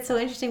tool, but it's so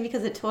interesting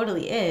because it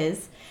totally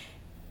is.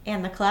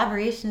 And the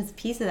collaboration is a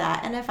piece of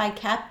that. And if I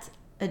kept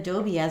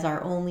Adobe as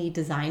our only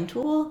design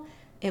tool,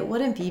 it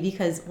wouldn't be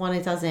because one,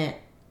 it doesn't,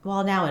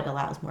 well, now it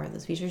allows more of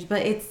those features,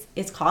 but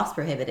it's cost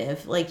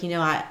prohibitive.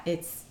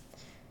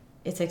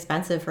 It's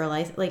expensive for a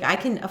license. I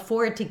can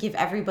afford to give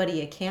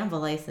everybody a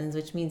Canva license,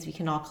 which means we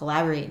can all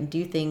collaborate and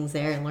do things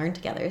there and learn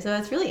together. So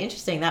it's really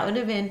interesting. That would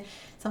have been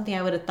something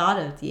I would have thought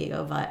of,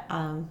 Diego, but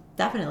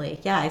definitely,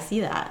 yeah, I see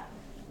that.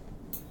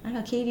 I don't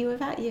know, Katie, what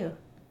about you?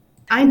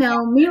 I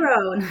know,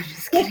 Miro. No, I'm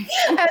just kidding.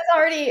 I was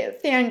already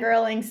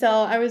fangirling, so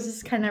I was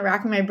just kind of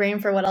racking my brain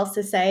for what else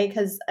to say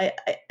because,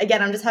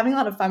 I'm just having a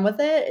lot of fun with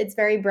it. It's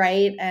very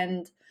bright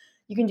and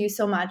you can do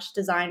so much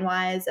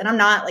design-wise. And I'm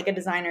not a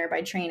designer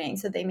by training,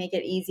 so they make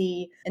it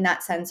easy in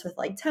that sense with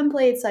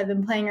templates. So I've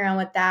been playing around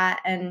with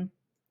that. And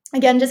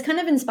again, just kind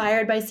of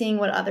inspired by seeing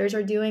what others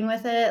are doing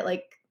with it.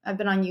 I've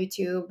been on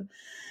YouTube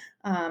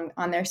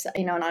on their,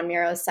 and on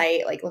Miro's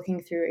site,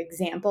 looking through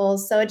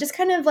examples. So it just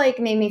kind of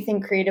made me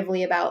think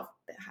creatively about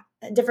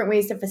different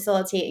ways to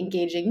facilitate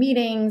engaging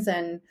meetings.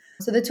 And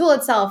so the tool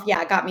itself,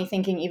 got me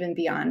thinking even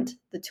beyond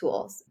the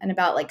tools and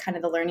about kind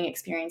of the learning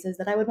experiences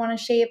that I would want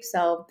to shape.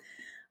 So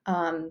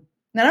and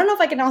I don't know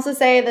if I can also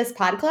say this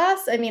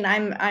podcast. I mean,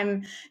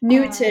 I'm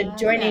new to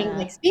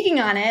joining, speaking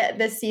on it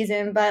this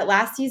season, but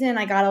last season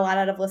I got a lot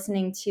out of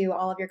listening to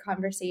all of your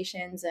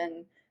conversations,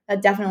 and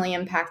that definitely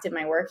impacted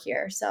my work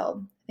here.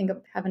 So I think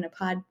having a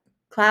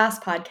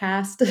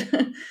podcast,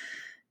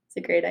 it's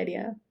a great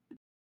idea.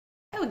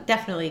 I would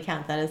definitely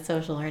count that as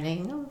social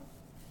learning. Oh,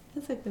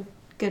 that's a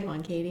good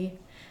one, Katie.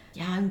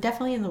 Yeah, I'm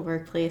definitely in the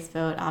Workplace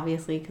boat,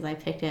 obviously, because I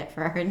picked it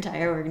for our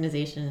entire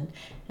organization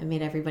and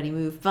made everybody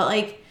move.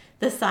 But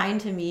the sign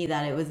to me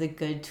that it was a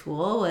good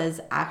tool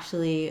was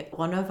actually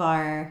one of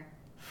our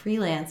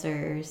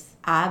freelancers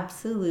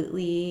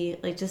absolutely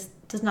just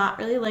does not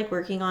really like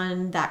working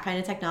on that kind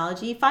of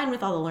technology. Fine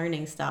with all the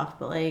learning stuff,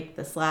 but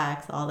the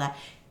Slacks, all that,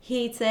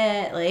 hates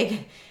it.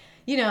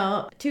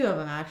 Two of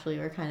them actually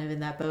were kind of in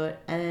that boat.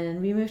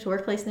 And we moved to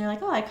Workplace and they're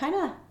oh, I kind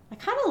of I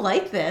kind of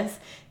like this.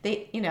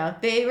 They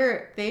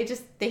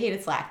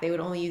hated Slack. They would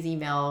only use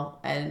email,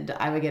 and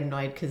I would get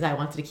annoyed because I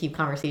wanted to keep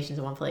conversations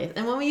in one place.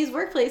 And when we used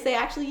Workplace, they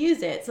actually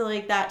used it. So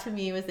like that to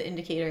me was the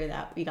indicator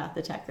that we got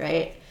the tech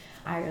right.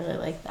 I really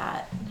like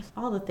that.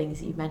 All the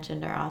things you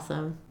mentioned are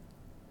awesome.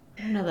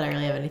 I don't know that I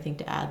really have anything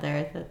to add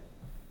there.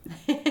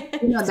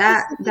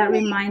 That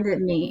reminded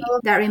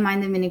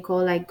me,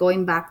 Nicole, like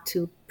going back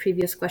to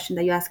previous question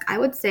that you asked, I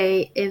would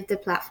say if the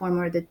platform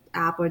or the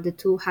app or the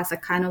tool has a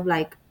kind of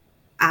like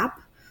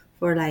app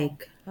for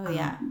like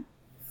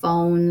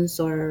phones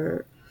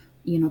or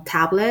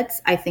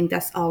tablets, I think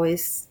that's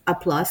always a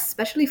plus,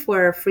 especially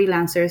for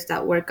freelancers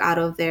that work out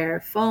of their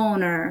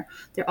phone, or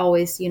they're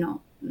always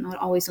not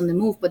always on the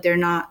move, but they're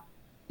not,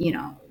 you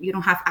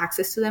don't have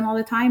access to them all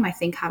the time. I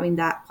think having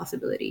that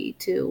possibility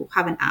to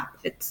have an app,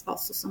 it's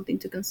also something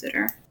to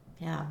consider.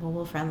 Yeah,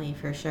 mobile friendly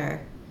for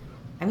sure.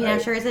 I mean,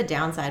 I'm sure it's a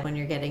downside when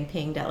you're getting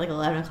pinged at like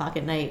 11 o'clock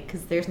at night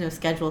because there's no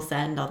schedule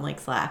send on like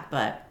Slack,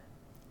 but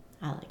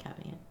I like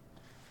having it.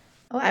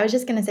 Oh, I was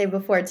just going to say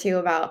before too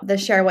about the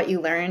share what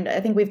you learned. I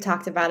think we've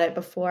talked about it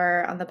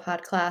before on the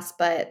podcast,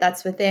 but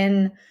that's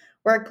within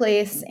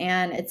Workplace,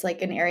 and it's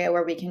like an area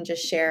where we can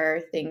just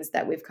share things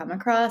that we've come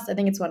across. I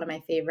think it's one of my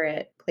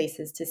favorite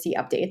places to see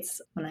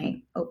updates when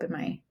I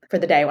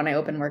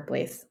open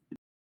Workplace.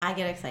 I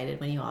get excited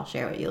when you all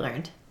share what you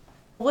learned.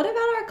 What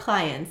about our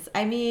clients?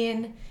 I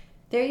mean,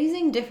 they're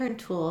using different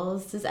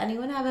tools. Does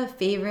anyone have a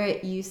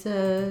favorite use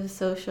of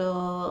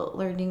social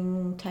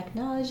learning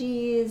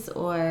technologies,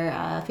 or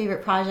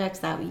favorite projects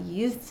that we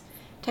used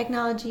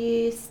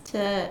technologies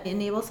to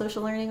enable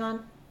social learning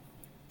on?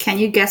 Can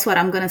you guess what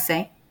I'm going to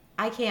say?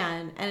 I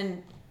can.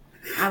 And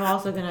I'm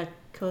also going to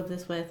code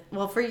this with,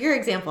 well, for your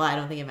example, I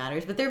don't think it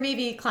matters, but there may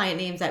be client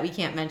names that we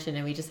can't mention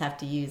and we just have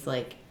to use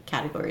like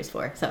categories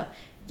for. So,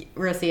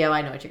 Rocio,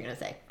 I know what you're going to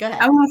say. Go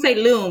ahead. I want to say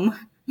Loom.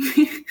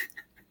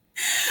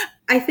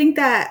 I think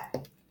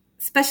that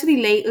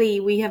especially lately,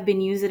 we have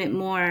been using it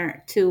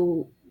more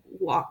to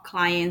walk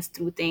clients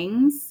through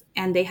things,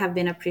 and they have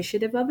been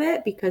appreciative of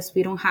it because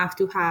we don't have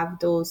to have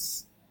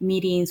those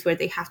meetings where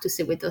they have to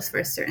sit with us for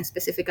a certain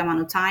specific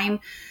amount of time.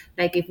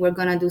 Like if we're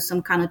going to do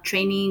some kind of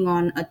training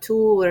on a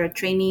tool or a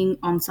training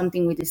on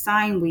something we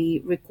design,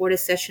 we record a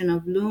session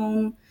of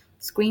Loom,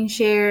 screen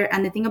share.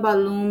 And the thing about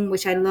Loom,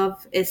 which I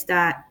love, is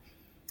that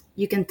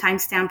you can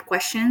timestamp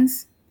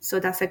questions.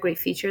 So that's a great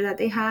feature that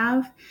they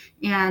have.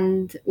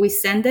 And we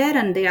send it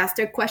and they ask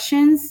their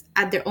questions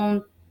at their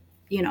own,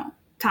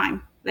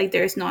 time. Like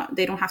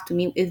they don't have to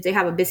meet if they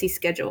have a busy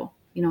schedule.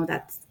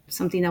 That's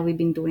something that we've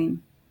been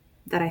doing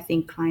that I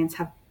think clients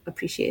have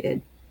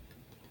appreciated.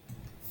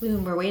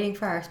 Loom, we're waiting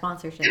for our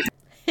sponsorship.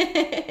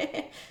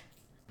 I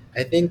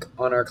think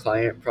on our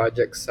client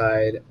project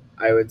side,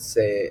 I would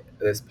say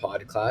this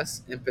pod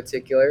class in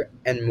particular,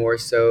 and more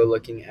so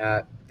looking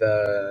at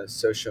the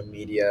social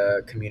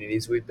media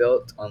communities we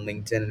built on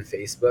LinkedIn and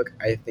Facebook.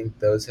 I think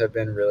those have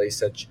been really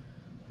such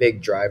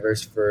big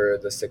drivers for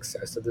the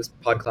success of this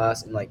pod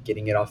class and like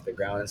getting it off the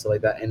ground and stuff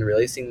like that, and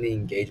really seeing the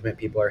engagement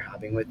people are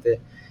having with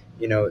it.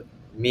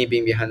 Me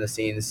being behind the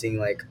scenes, seeing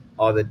like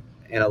all the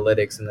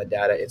analytics and the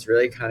data, it's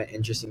really kind of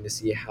interesting to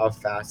see how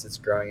fast it's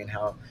growing and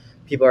how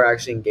people are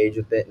actually engaged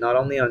with it, not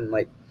only on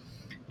like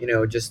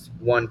just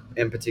one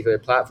in particular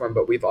platform,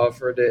 but we've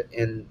offered it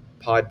in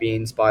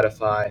Podbean,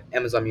 Spotify,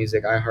 Amazon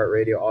Music,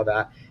 iHeartRadio, all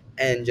that.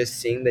 And just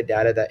seeing the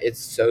data that it's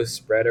so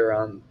spread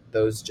around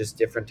those just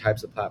different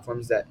types of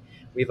platforms that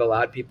we've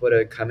allowed people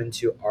to come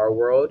into our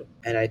world.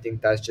 And I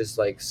think that's just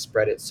like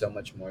spread it so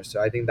much more. So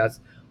I think that's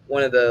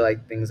one of the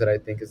like things that I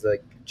think is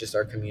like just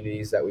our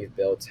communities that we've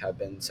built have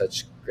been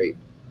such great,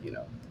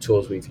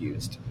 tools we've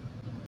used.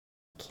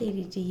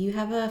 Katie, do you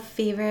have a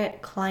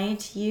favorite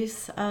client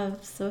use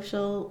of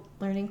social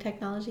learning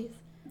technologies?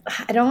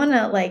 I don't want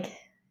to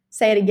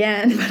say it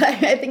again, but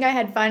I think I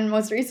had fun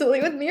most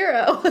recently with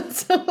Miro.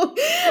 So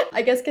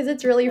I guess because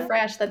it's really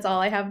fresh, that's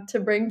all I have to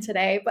bring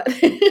today. But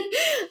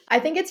I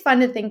think it's fun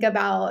to think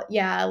about,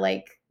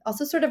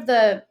 also sort of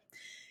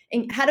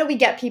how do we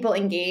get people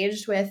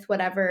engaged with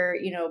whatever,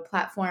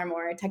 platform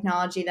or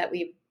technology that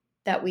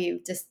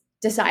we've just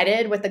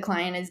decided with the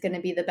client is going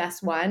to be the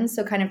best one.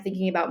 So kind of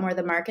thinking about more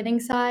the marketing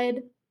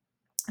side.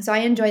 So I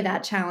enjoy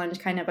that challenge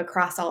kind of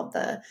across all of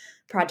the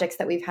projects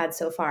that we've had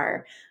so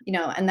far,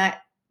 and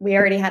that we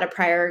already had a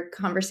prior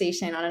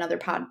conversation on another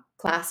pod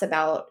class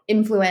about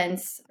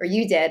influence, or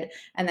you did,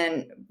 and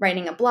then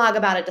writing a blog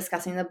about it,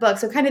 discussing the book.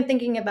 So kind of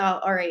thinking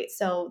about, all right,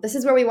 so this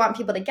is where we want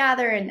people to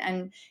gather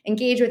and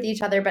engage with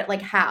each other, but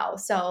like how?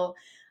 So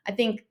I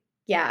think,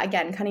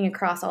 again, cutting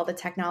across all the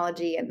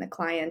technology and the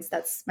clients,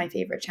 that's my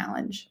favorite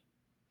challenge.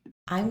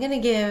 I'm going to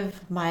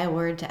give my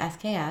award to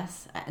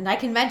SKS, and I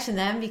can mention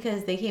them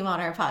because they came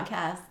on our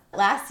podcast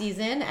last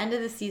season, end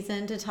of the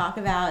season, to talk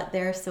about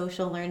their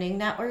social learning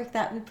network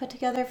that we put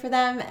together for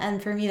them.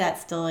 And for me,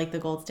 that's still like the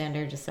gold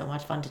standard, just so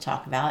much fun to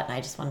talk about. And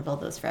I just want to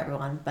build those for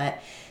everyone. But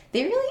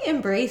they really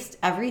embraced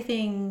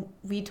everything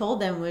we told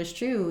them was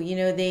true. You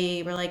know,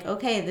 they were like,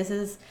 okay, this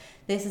is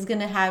going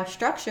to have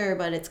structure,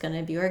 but it's going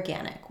to be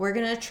organic. We're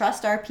going to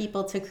trust our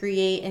people to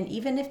create, and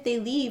even if they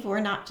leave, we're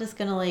not just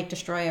going to like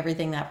destroy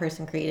everything that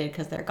person created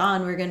because they're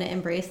gone. We're going to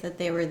embrace that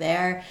they were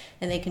there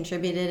and they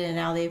contributed and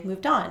now they've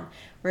moved on.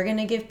 We're going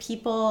to give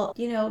people,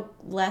 you know,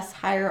 less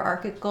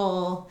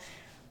hierarchical,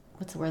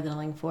 what's the word that I'm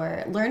looking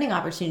for, learning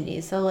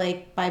opportunities. So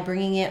like by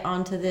bringing it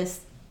onto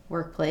this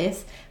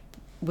workplace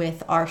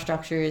with our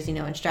structures, you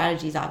know, and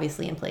strategies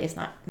obviously in place,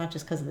 not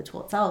just because of the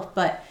tool itself,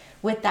 but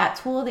with that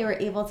tool, they were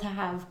able to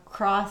have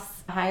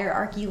cross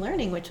hierarchy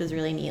learning, which was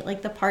really neat.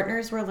 Like the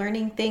partners were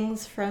learning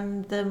things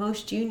from the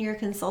most junior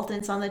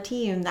consultants on the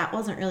team. That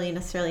wasn't really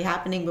necessarily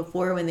happening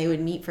before when they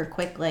would meet for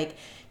quick, like,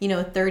 you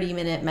know,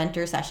 30-minute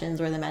mentor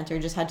sessions where the mentor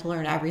just had to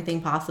learn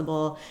everything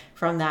possible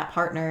from that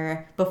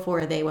partner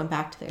before they went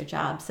back to their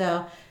job.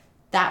 So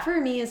that for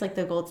me is like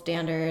the gold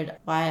standard,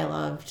 why I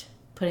loved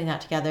putting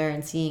that together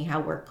and seeing how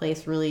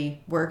Workplace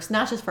really works,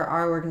 not just for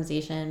our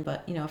organization,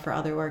 but, you know, for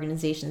other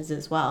organizations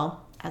as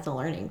well as a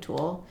learning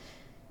tool.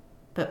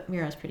 But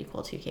Miro is pretty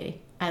cool too,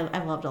 Katie.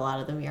 I've loved a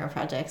lot of the Miro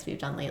projects we've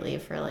done lately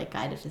for like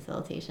guided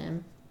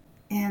facilitation.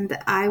 And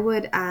I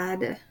would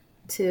add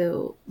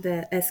to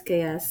the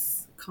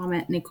SKS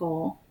comment,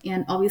 Nicole,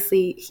 and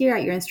obviously here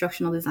at Your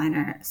Instructional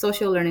Designer,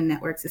 social learning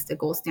networks is the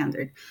gold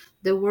standard.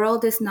 The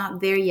world is not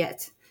there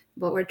yet,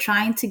 but we're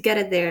trying to get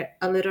it there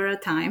a little at a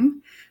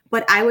time.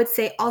 But I would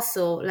say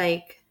also,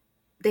 like,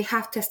 they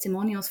have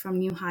testimonials from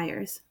new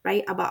hires,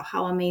 right? About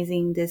how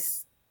amazing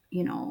this,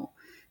 you know,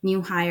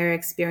 new hire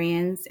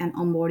experience and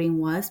onboarding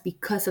was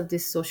because of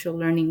this social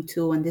learning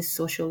tool and this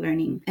social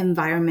learning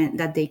environment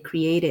that they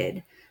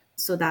created.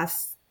 So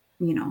that's,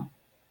 you know,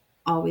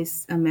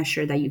 always a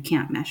measure that you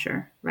can't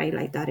measure, right?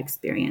 Like that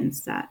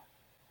experience that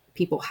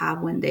people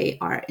have when they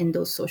are in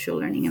those social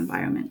learning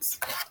environments.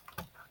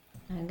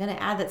 I'm gonna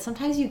add that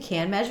sometimes you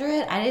can measure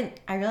it.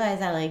 I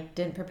realized I like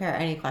didn't prepare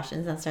any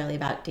questions necessarily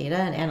about data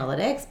and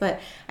analytics, but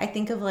I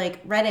think of like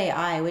Red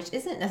AI, which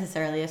isn't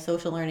necessarily a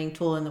social learning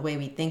tool in the way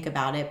we think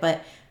about it,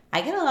 but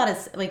I get a lot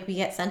of like we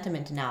get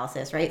sentiment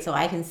analysis, right? So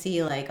I can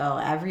see like, oh,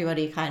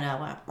 everybody kind of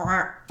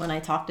went when I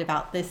talked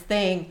about this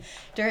thing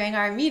during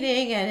our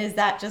meeting, and is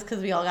that just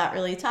because we all got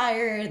really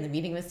tired and the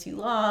meeting was too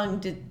long?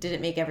 Did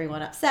it make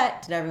everyone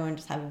upset? Did everyone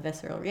just have a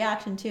visceral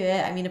reaction to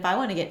it? I mean, if I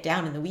want to get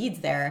down in the weeds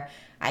there,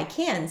 I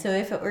can. So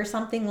if it were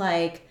something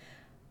like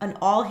an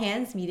all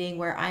hands meeting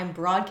where I'm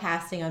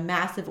broadcasting a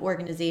massive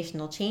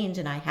organizational change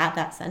and I had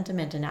that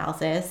sentiment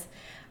analysis,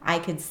 I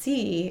could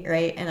see,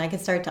 right, and I could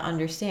start to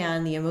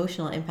understand the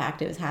emotional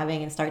impact it was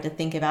having and start to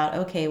think about,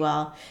 okay,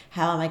 well,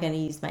 how am I going to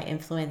use my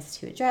influence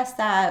to address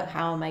that?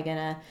 How am I going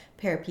to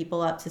pair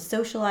people up to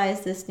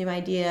socialize this new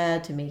idea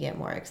to make it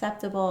more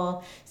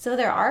acceptable? So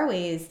there are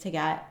ways to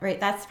get, right,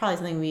 that's probably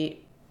something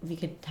we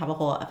could have a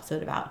whole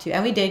episode about too.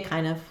 And we did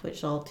kind of,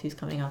 which Level 2's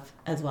coming up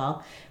as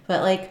well.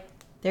 But like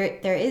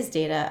there is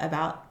data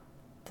about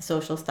the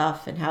social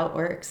stuff and how it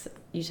works.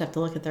 You just have to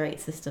look at the right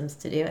systems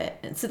to do it.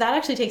 And so that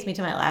actually takes me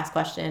to my last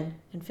question.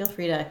 And feel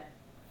free to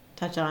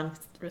touch on,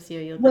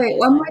 Rocio, you Wait,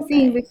 one more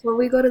thing before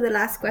we go to the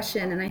last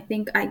question. And I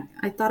think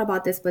I thought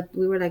about this, but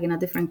we were like in a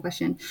different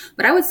question.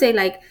 But I would say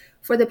like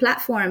for the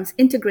platforms,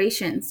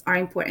 integrations are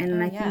important.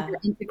 And I think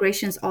that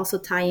integrations also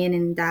tie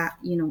in that,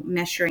 you know,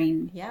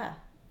 measuring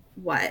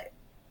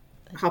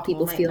how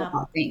people feel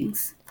about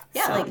things.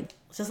 Yeah, so. Like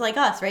it's just like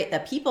us, right?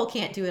 That people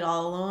can't do it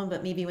all alone,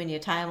 but maybe when you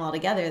tie them all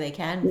together, they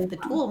can. Yeah. The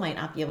tool might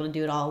not be able to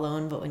do it all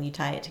alone, but when you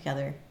tie it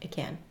together, it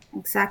can.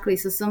 Exactly.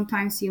 So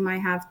sometimes you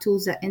might have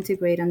tools that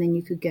integrate and then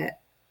you could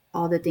get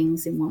all the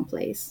things in one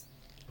place.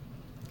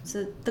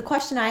 So the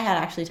question I had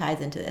actually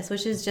ties into this,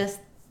 which is just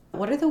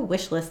what are the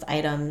wish list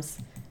items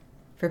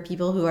for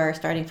people who are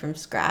starting from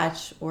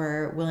scratch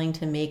or willing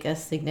to make a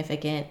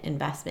significant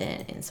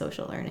investment in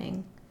social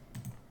learning?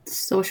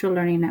 Social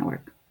learning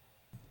network.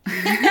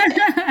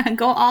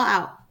 Go all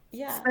out.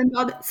 Yeah.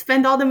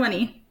 Spend all the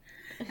money.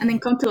 And then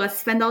come to us.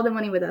 Spend all the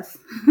money with us.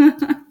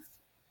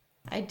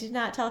 I did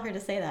not tell her to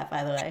say that,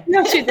 by the way.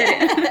 No, she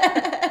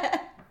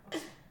didn't.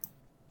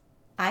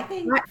 I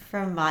think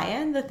from my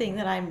end, the thing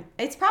that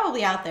it's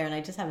probably out there and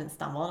I just haven't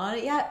stumbled on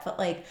it yet, but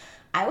like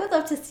I would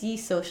love to see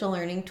social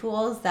learning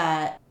tools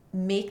that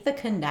make the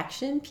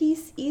connection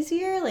piece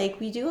easier. Like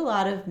we do a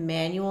lot of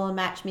manual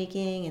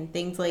matchmaking and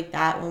things like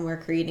that when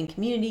we're creating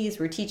communities.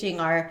 We're teaching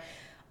our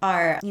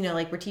you know,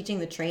 like we're teaching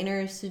the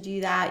trainers to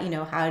do that, you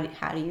know, how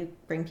do you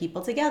bring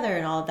people together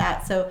and all of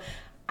that. So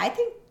I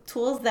think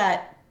tools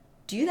that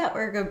do that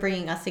work of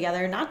bringing us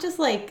together, not just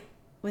like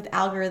with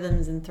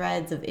algorithms and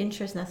threads of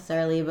interest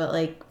necessarily, but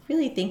like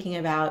really thinking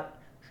about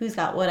who's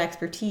got what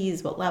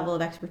expertise, what level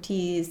of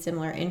expertise,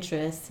 similar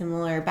interests,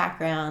 similar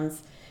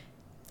backgrounds.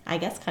 I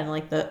guess kind of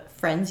like the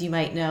friends you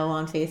might know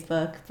on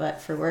Facebook, but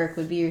for work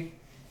would be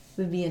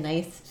a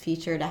nice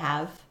feature to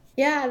have.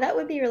 Yeah, that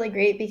would be really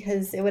great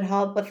because it would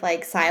help with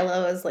like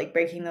silos, like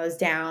breaking those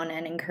down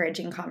and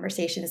encouraging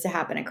conversations to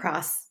happen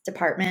across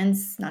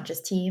departments, not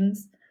just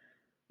teams.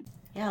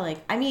 Yeah, like,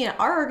 I mean,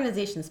 our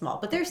organization's small,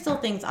 but there's still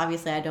things,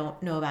 obviously, I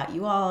don't know about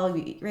you all,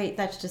 right?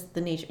 That's just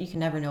the nature. You can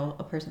never know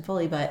a person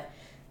fully, but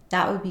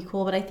that would be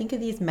cool. But I think of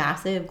these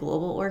massive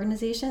global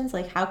organizations,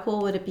 like, how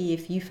cool would it be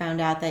if you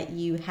found out that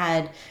you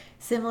had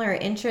similar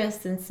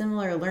interests and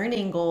similar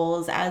learning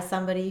goals as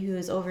somebody who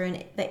is over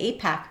in the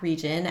APAC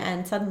region,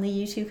 and suddenly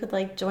you two could,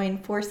 like, join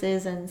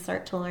forces and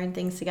start to learn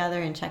things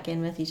together and check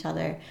in with each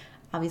other.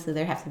 Obviously,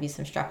 there have to be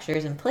some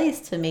structures in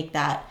place to make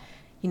that,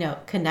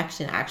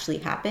 connection actually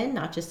happen,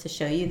 not just to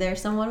show you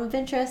there's someone with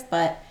interest.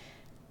 But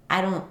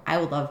I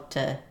would love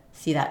to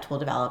see that tool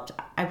developed.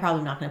 I'm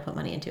probably not going to put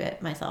money into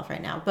it myself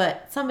right now,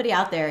 but somebody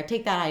out there,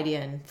 take that idea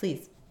and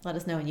please let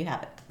us know when you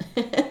have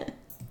it.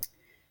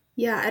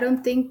 Yeah, I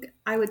don't think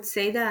I would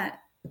say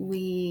that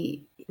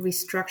we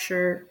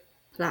restructure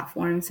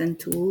platforms and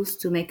tools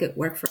to make it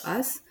work for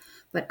us,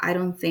 but I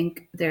don't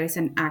think there's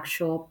an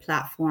actual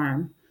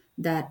platform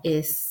that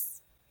is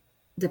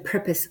the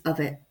purpose of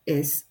it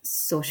is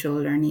social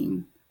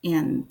learning,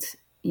 and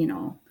you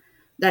know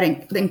that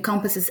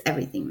encompasses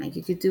everything. Like,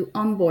 you could do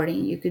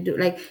onboarding, you could do,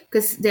 like,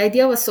 because the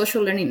idea of a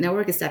social learning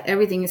network is that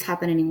everything is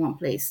happening in one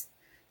place,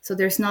 so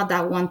there's not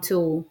that one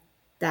tool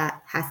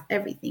that has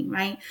everything,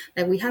 right?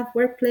 Like, we have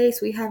Workplace,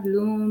 we have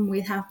Loom,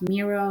 we have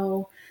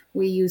Miro,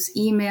 we use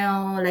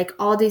email, like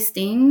all these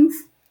things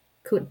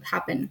could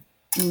happen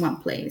in one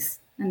place,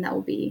 and that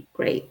would be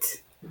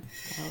great.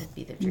 That would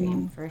be the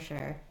dream for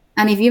sure.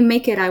 And if you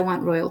make it, I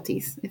want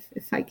royalties.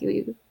 If I give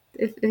you,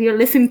 if you're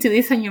listening to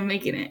this and you're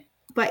making it.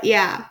 But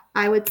yeah,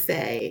 I would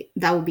say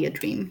that would be a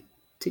dream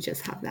to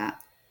just have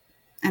that.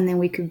 And then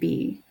we could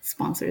be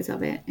sponsors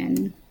of it.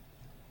 And,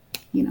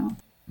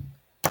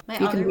 My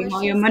you other can bring wish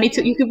all your list money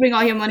to, item? you can bring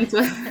all your money to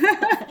us.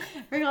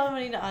 Bring all the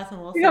money to us and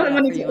we'll Bring set all it the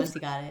up money for you to once us.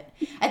 you got it.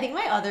 I think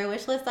my other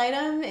wish list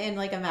item, in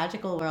like a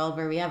magical world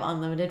where we have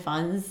unlimited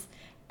funds,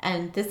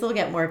 and this will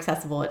get more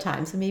accessible at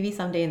times, so maybe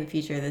someday in the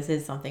future this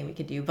is something we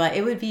could do, but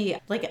it would be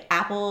like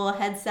Apple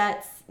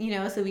headsets,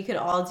 so we could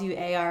all do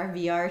AR,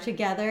 VR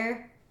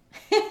together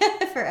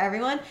for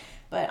everyone.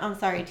 But I'm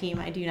sorry, team,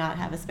 I do not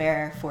have a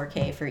spare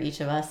 4K for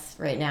each of us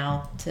right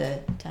now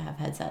to have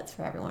headsets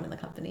for everyone in the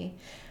company.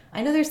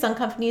 I know there's some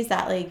companies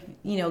that, like,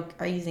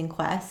 are using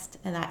Quest,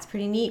 and that's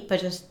pretty neat, but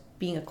just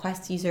being a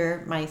Quest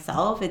user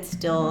myself, it's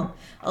still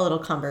a little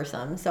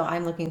cumbersome. So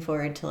I'm looking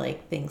forward to,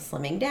 like, things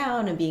slimming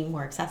down and being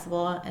more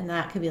accessible, and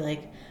that could be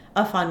like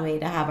a fun way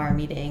to have our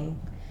meeting,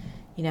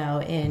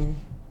 in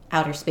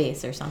outer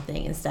space or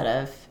something instead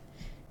of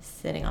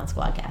sitting on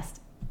Squadcast.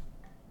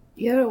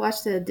 You ever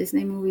watched the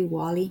Disney movie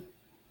WALL-E?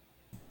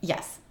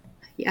 Yes.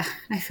 Yeah,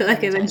 I feel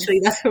like Many eventually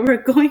times. that's where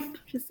we're going.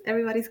 Just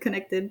everybody's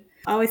connected.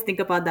 I always think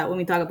about that when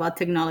we talk about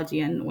technology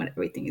and when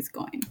everything is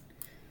going.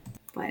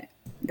 But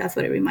that's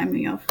what it reminds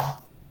me of.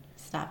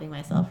 Stopping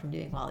myself from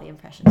doing Wally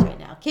impressions right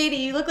now. Katie,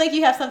 you look like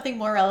you have something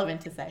more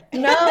relevant to say.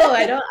 No,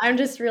 I don't.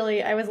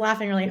 I was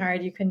laughing really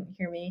hard. You couldn't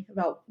hear me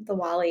about the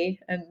WALL-E,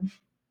 and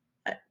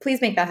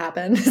please make that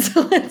happen.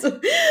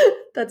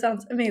 That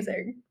sounds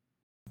amazing.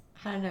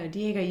 I don't know,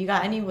 Diego, you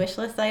got any wish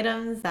list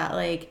items that,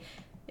 like,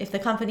 if the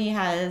company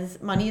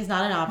has money is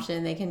not an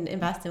option, they can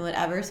invest in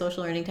whatever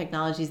social learning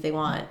technologies they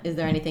want. Is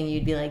there anything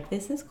you'd be like,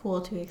 this is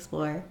cool to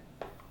explore,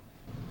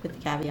 with the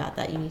caveat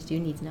that you need to do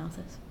needs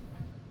analysis?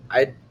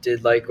 I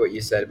did like what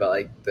you said about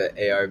like the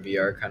AR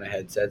VR kind of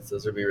headsets.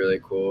 Those would be really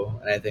cool,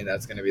 and I think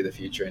that's going to be the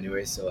future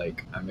anyway. So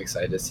like, I'm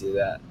excited to see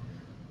that.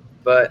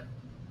 But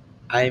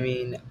I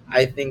mean,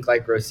 I think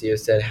like Rocio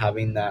said,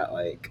 having that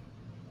like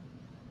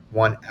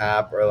one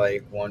app or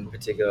like one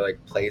particular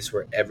like place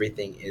where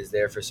everything is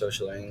there for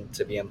social learning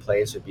to be in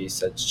place would be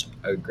such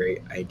a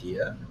great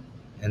idea.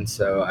 And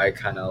so I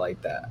kind of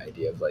like that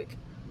idea of like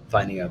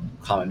finding a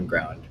common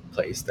ground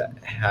place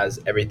that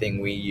has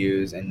everything we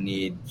use and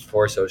need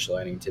for social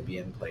learning to be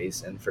in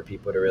place, and for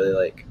people to really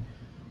like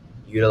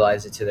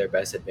utilize it to their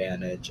best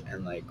advantage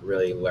and like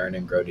really learn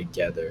and grow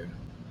together.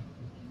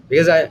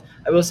 Because I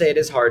will say it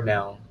is hard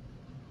now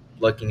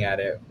looking at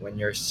it when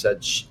you're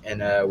such in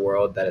a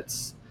world that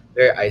it's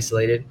very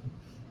isolated.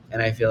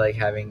 And I feel like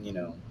having,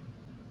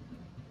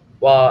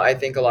 while I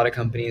think a lot of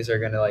companies are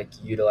going to like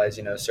utilize,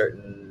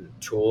 certain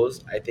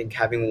tools, I think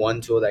having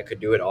one tool that could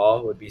do it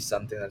all would be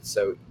something that's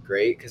so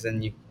great, because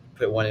then you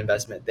put one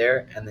investment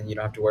there and then you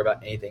don't have to worry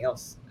about anything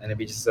else, and it'd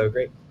be just so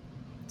great.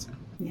 So.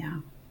 Yeah,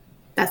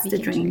 that's We the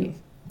can dream. dream.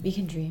 We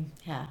can dream.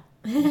 Yeah.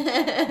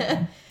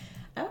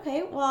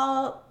 Okay.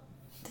 Well,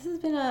 this has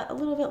been a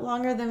little bit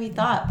longer than we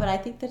thought, but I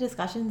think the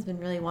discussion's been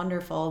really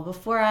wonderful.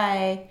 Before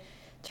I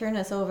turn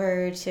us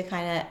over to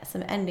kind of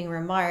some ending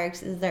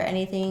remarks, is there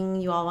anything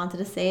you all wanted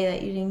to say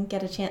that you didn't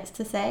get a chance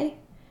to say?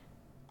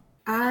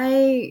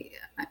 I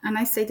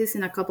say this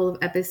in a couple of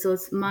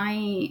episodes.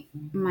 My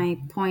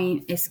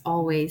point is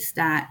always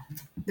that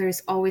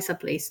there's always a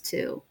place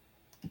to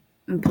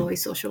employ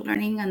social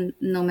learning, and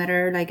no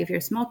matter, like, if you're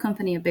a small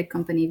company, a big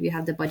company, if you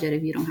have the budget,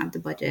 if you don't have the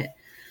budget,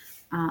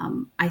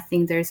 I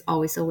think there's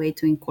always a way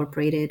to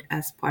incorporate it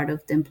as part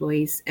of the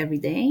employees every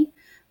day.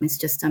 It's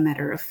just a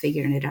matter of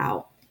figuring it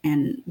out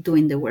and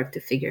doing the work to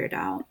figure it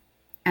out.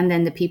 And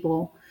then the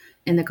people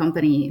in the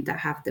company that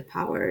have the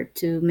power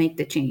to make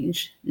the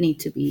change need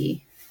to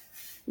be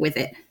with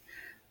it.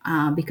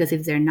 Because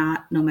if they're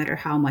not, no matter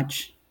how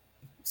much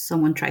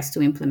someone tries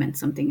to implement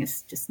something,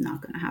 it's just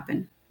not going to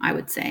happen. I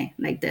would say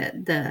like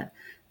the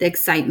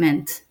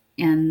excitement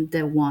and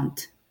the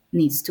want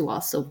needs to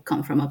also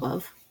come from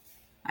above,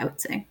 I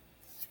would say.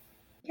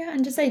 Yeah,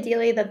 and just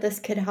ideally that this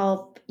could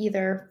help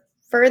either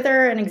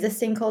further an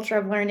existing culture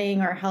of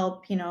learning or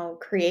help,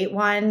 create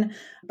one,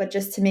 but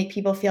just to make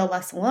people feel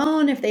less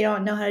alone if they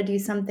don't know how to do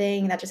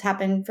something. That just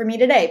happened for me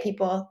today.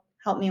 People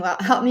help me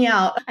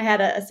out. I had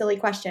a silly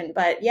question,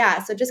 but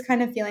yeah, so just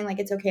kind of feeling like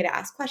it's okay to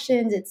ask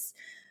questions. It's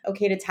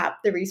okay to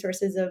tap the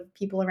resources of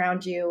people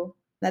around you,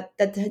 that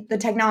the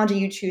technology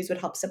you choose would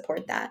help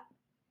support that.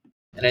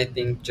 And I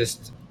think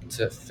just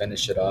to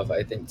finish it off,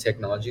 I think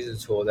technology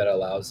is a tool that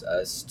allows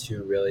us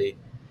to really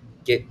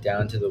get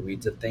down to the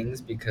weeds of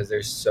things because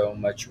there's so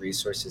much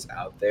resources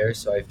out there.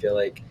 So I feel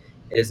like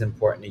it is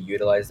important to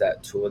utilize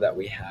that tool that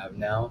we have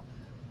now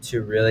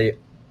to really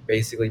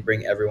basically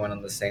bring everyone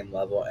on the same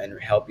level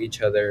and help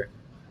each other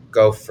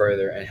go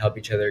further and help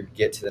each other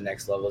get to the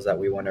next levels that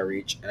we want to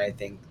reach. And I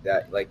think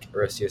that, like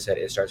Rocio said,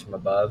 it starts from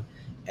above.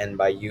 And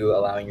by you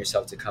allowing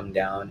yourself to come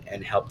down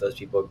and help those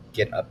people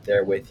get up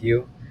there with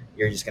you,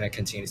 you're just going to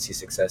continue to see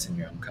success in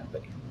your own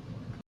company.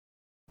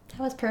 That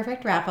was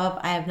perfect wrap up.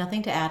 I have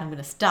nothing to add. I'm going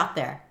to stop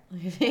there.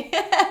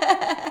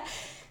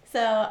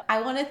 So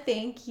I want to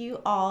thank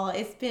you all.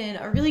 It's been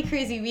a really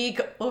crazy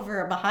week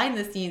over behind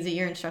the scenes at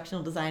Your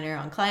Instructional Designer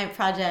on client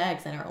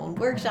projects and our own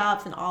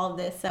workshops and all of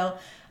this. So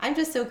I'm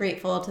just so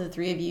grateful to the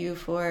three of you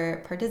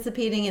for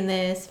participating in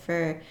this,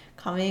 for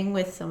coming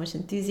with so much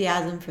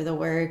enthusiasm for the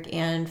work,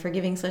 and for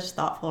giving such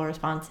thoughtful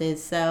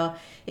responses. So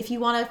if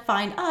you want to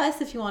find us,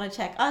 if you want to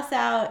check us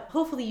out,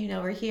 hopefully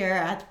we're here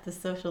at the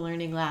Social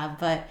Learning Lab,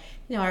 but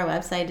our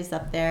website is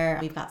up there.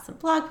 We've got some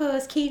blog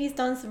posts. Katie's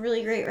done some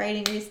really great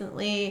writing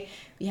recently.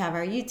 We have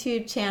our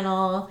YouTube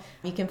channel.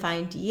 You can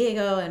find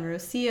Diego and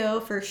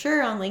Rocio for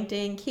sure on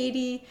LinkedIn.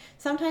 Katie,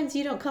 sometimes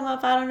you don't come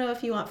up. I don't know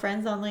if you want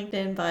friends on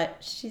LinkedIn, but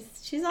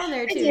she's on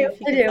there too.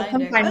 I do.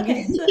 Come find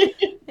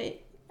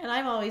me. And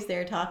I'm always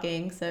there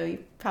talking, so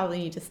you probably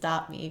need to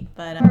stop me.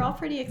 But we're all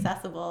pretty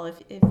accessible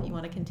if you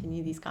want to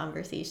continue these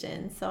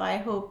conversations. So I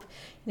hope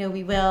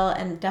we will,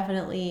 and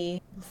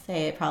definitely we'll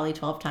say it probably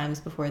 12 times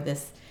before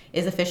this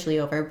is officially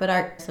over. But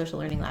our Social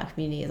Learning Lab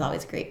community is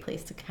always a great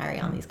place to carry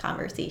on these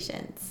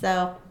conversations.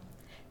 So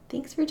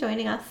thanks for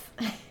joining us.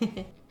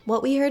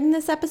 What we heard in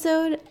this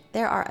episode,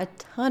 there are a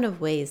ton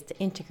of ways to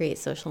integrate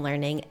social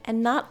learning,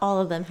 and not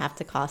all of them have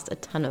to cost a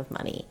ton of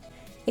money.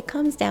 It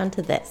comes down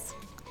to this.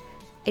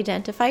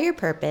 Identify your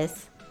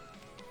purpose.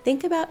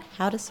 Think about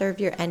how to serve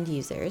your end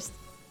users.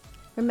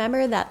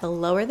 Remember that the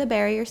lower the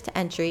barriers to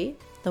entry,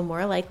 the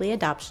more likely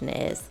adoption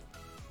is.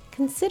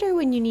 Consider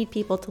when you need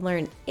people to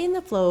learn in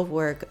the flow of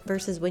work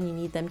versus when you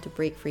need them to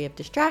break free of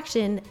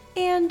distraction.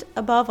 And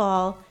above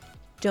all,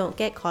 don't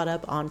get caught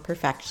up on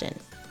perfection.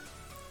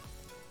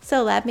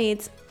 So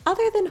LabMates,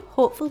 other than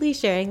hopefully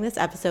sharing this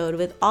episode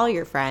with all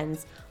your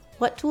friends,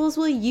 what tools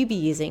will you be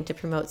using to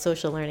promote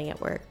social learning at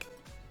work?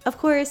 Of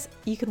course,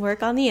 you can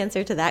work on the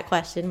answer to that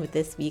question with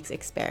this week's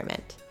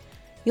experiment.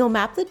 You'll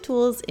map the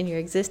tools in your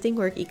existing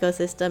work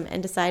ecosystem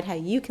and decide how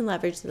you can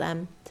leverage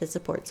them to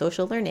support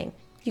social learning.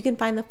 You can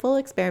find the full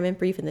experiment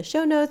brief in the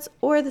show notes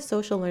or the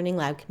Social Learning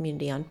Lab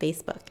community on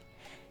Facebook.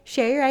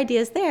 Share your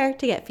ideas there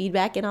to get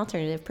feedback and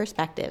alternative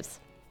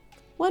perspectives.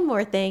 One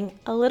more thing,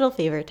 a little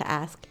favor to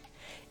ask.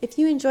 If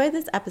you enjoyed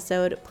this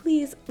episode,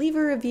 please leave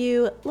a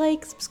review,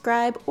 like,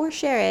 subscribe, or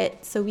share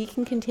it so we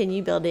can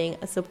continue building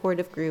a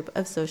supportive group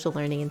of social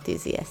learning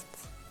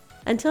enthusiasts.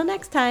 Until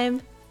next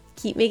time,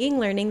 keep making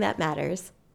learning that matters.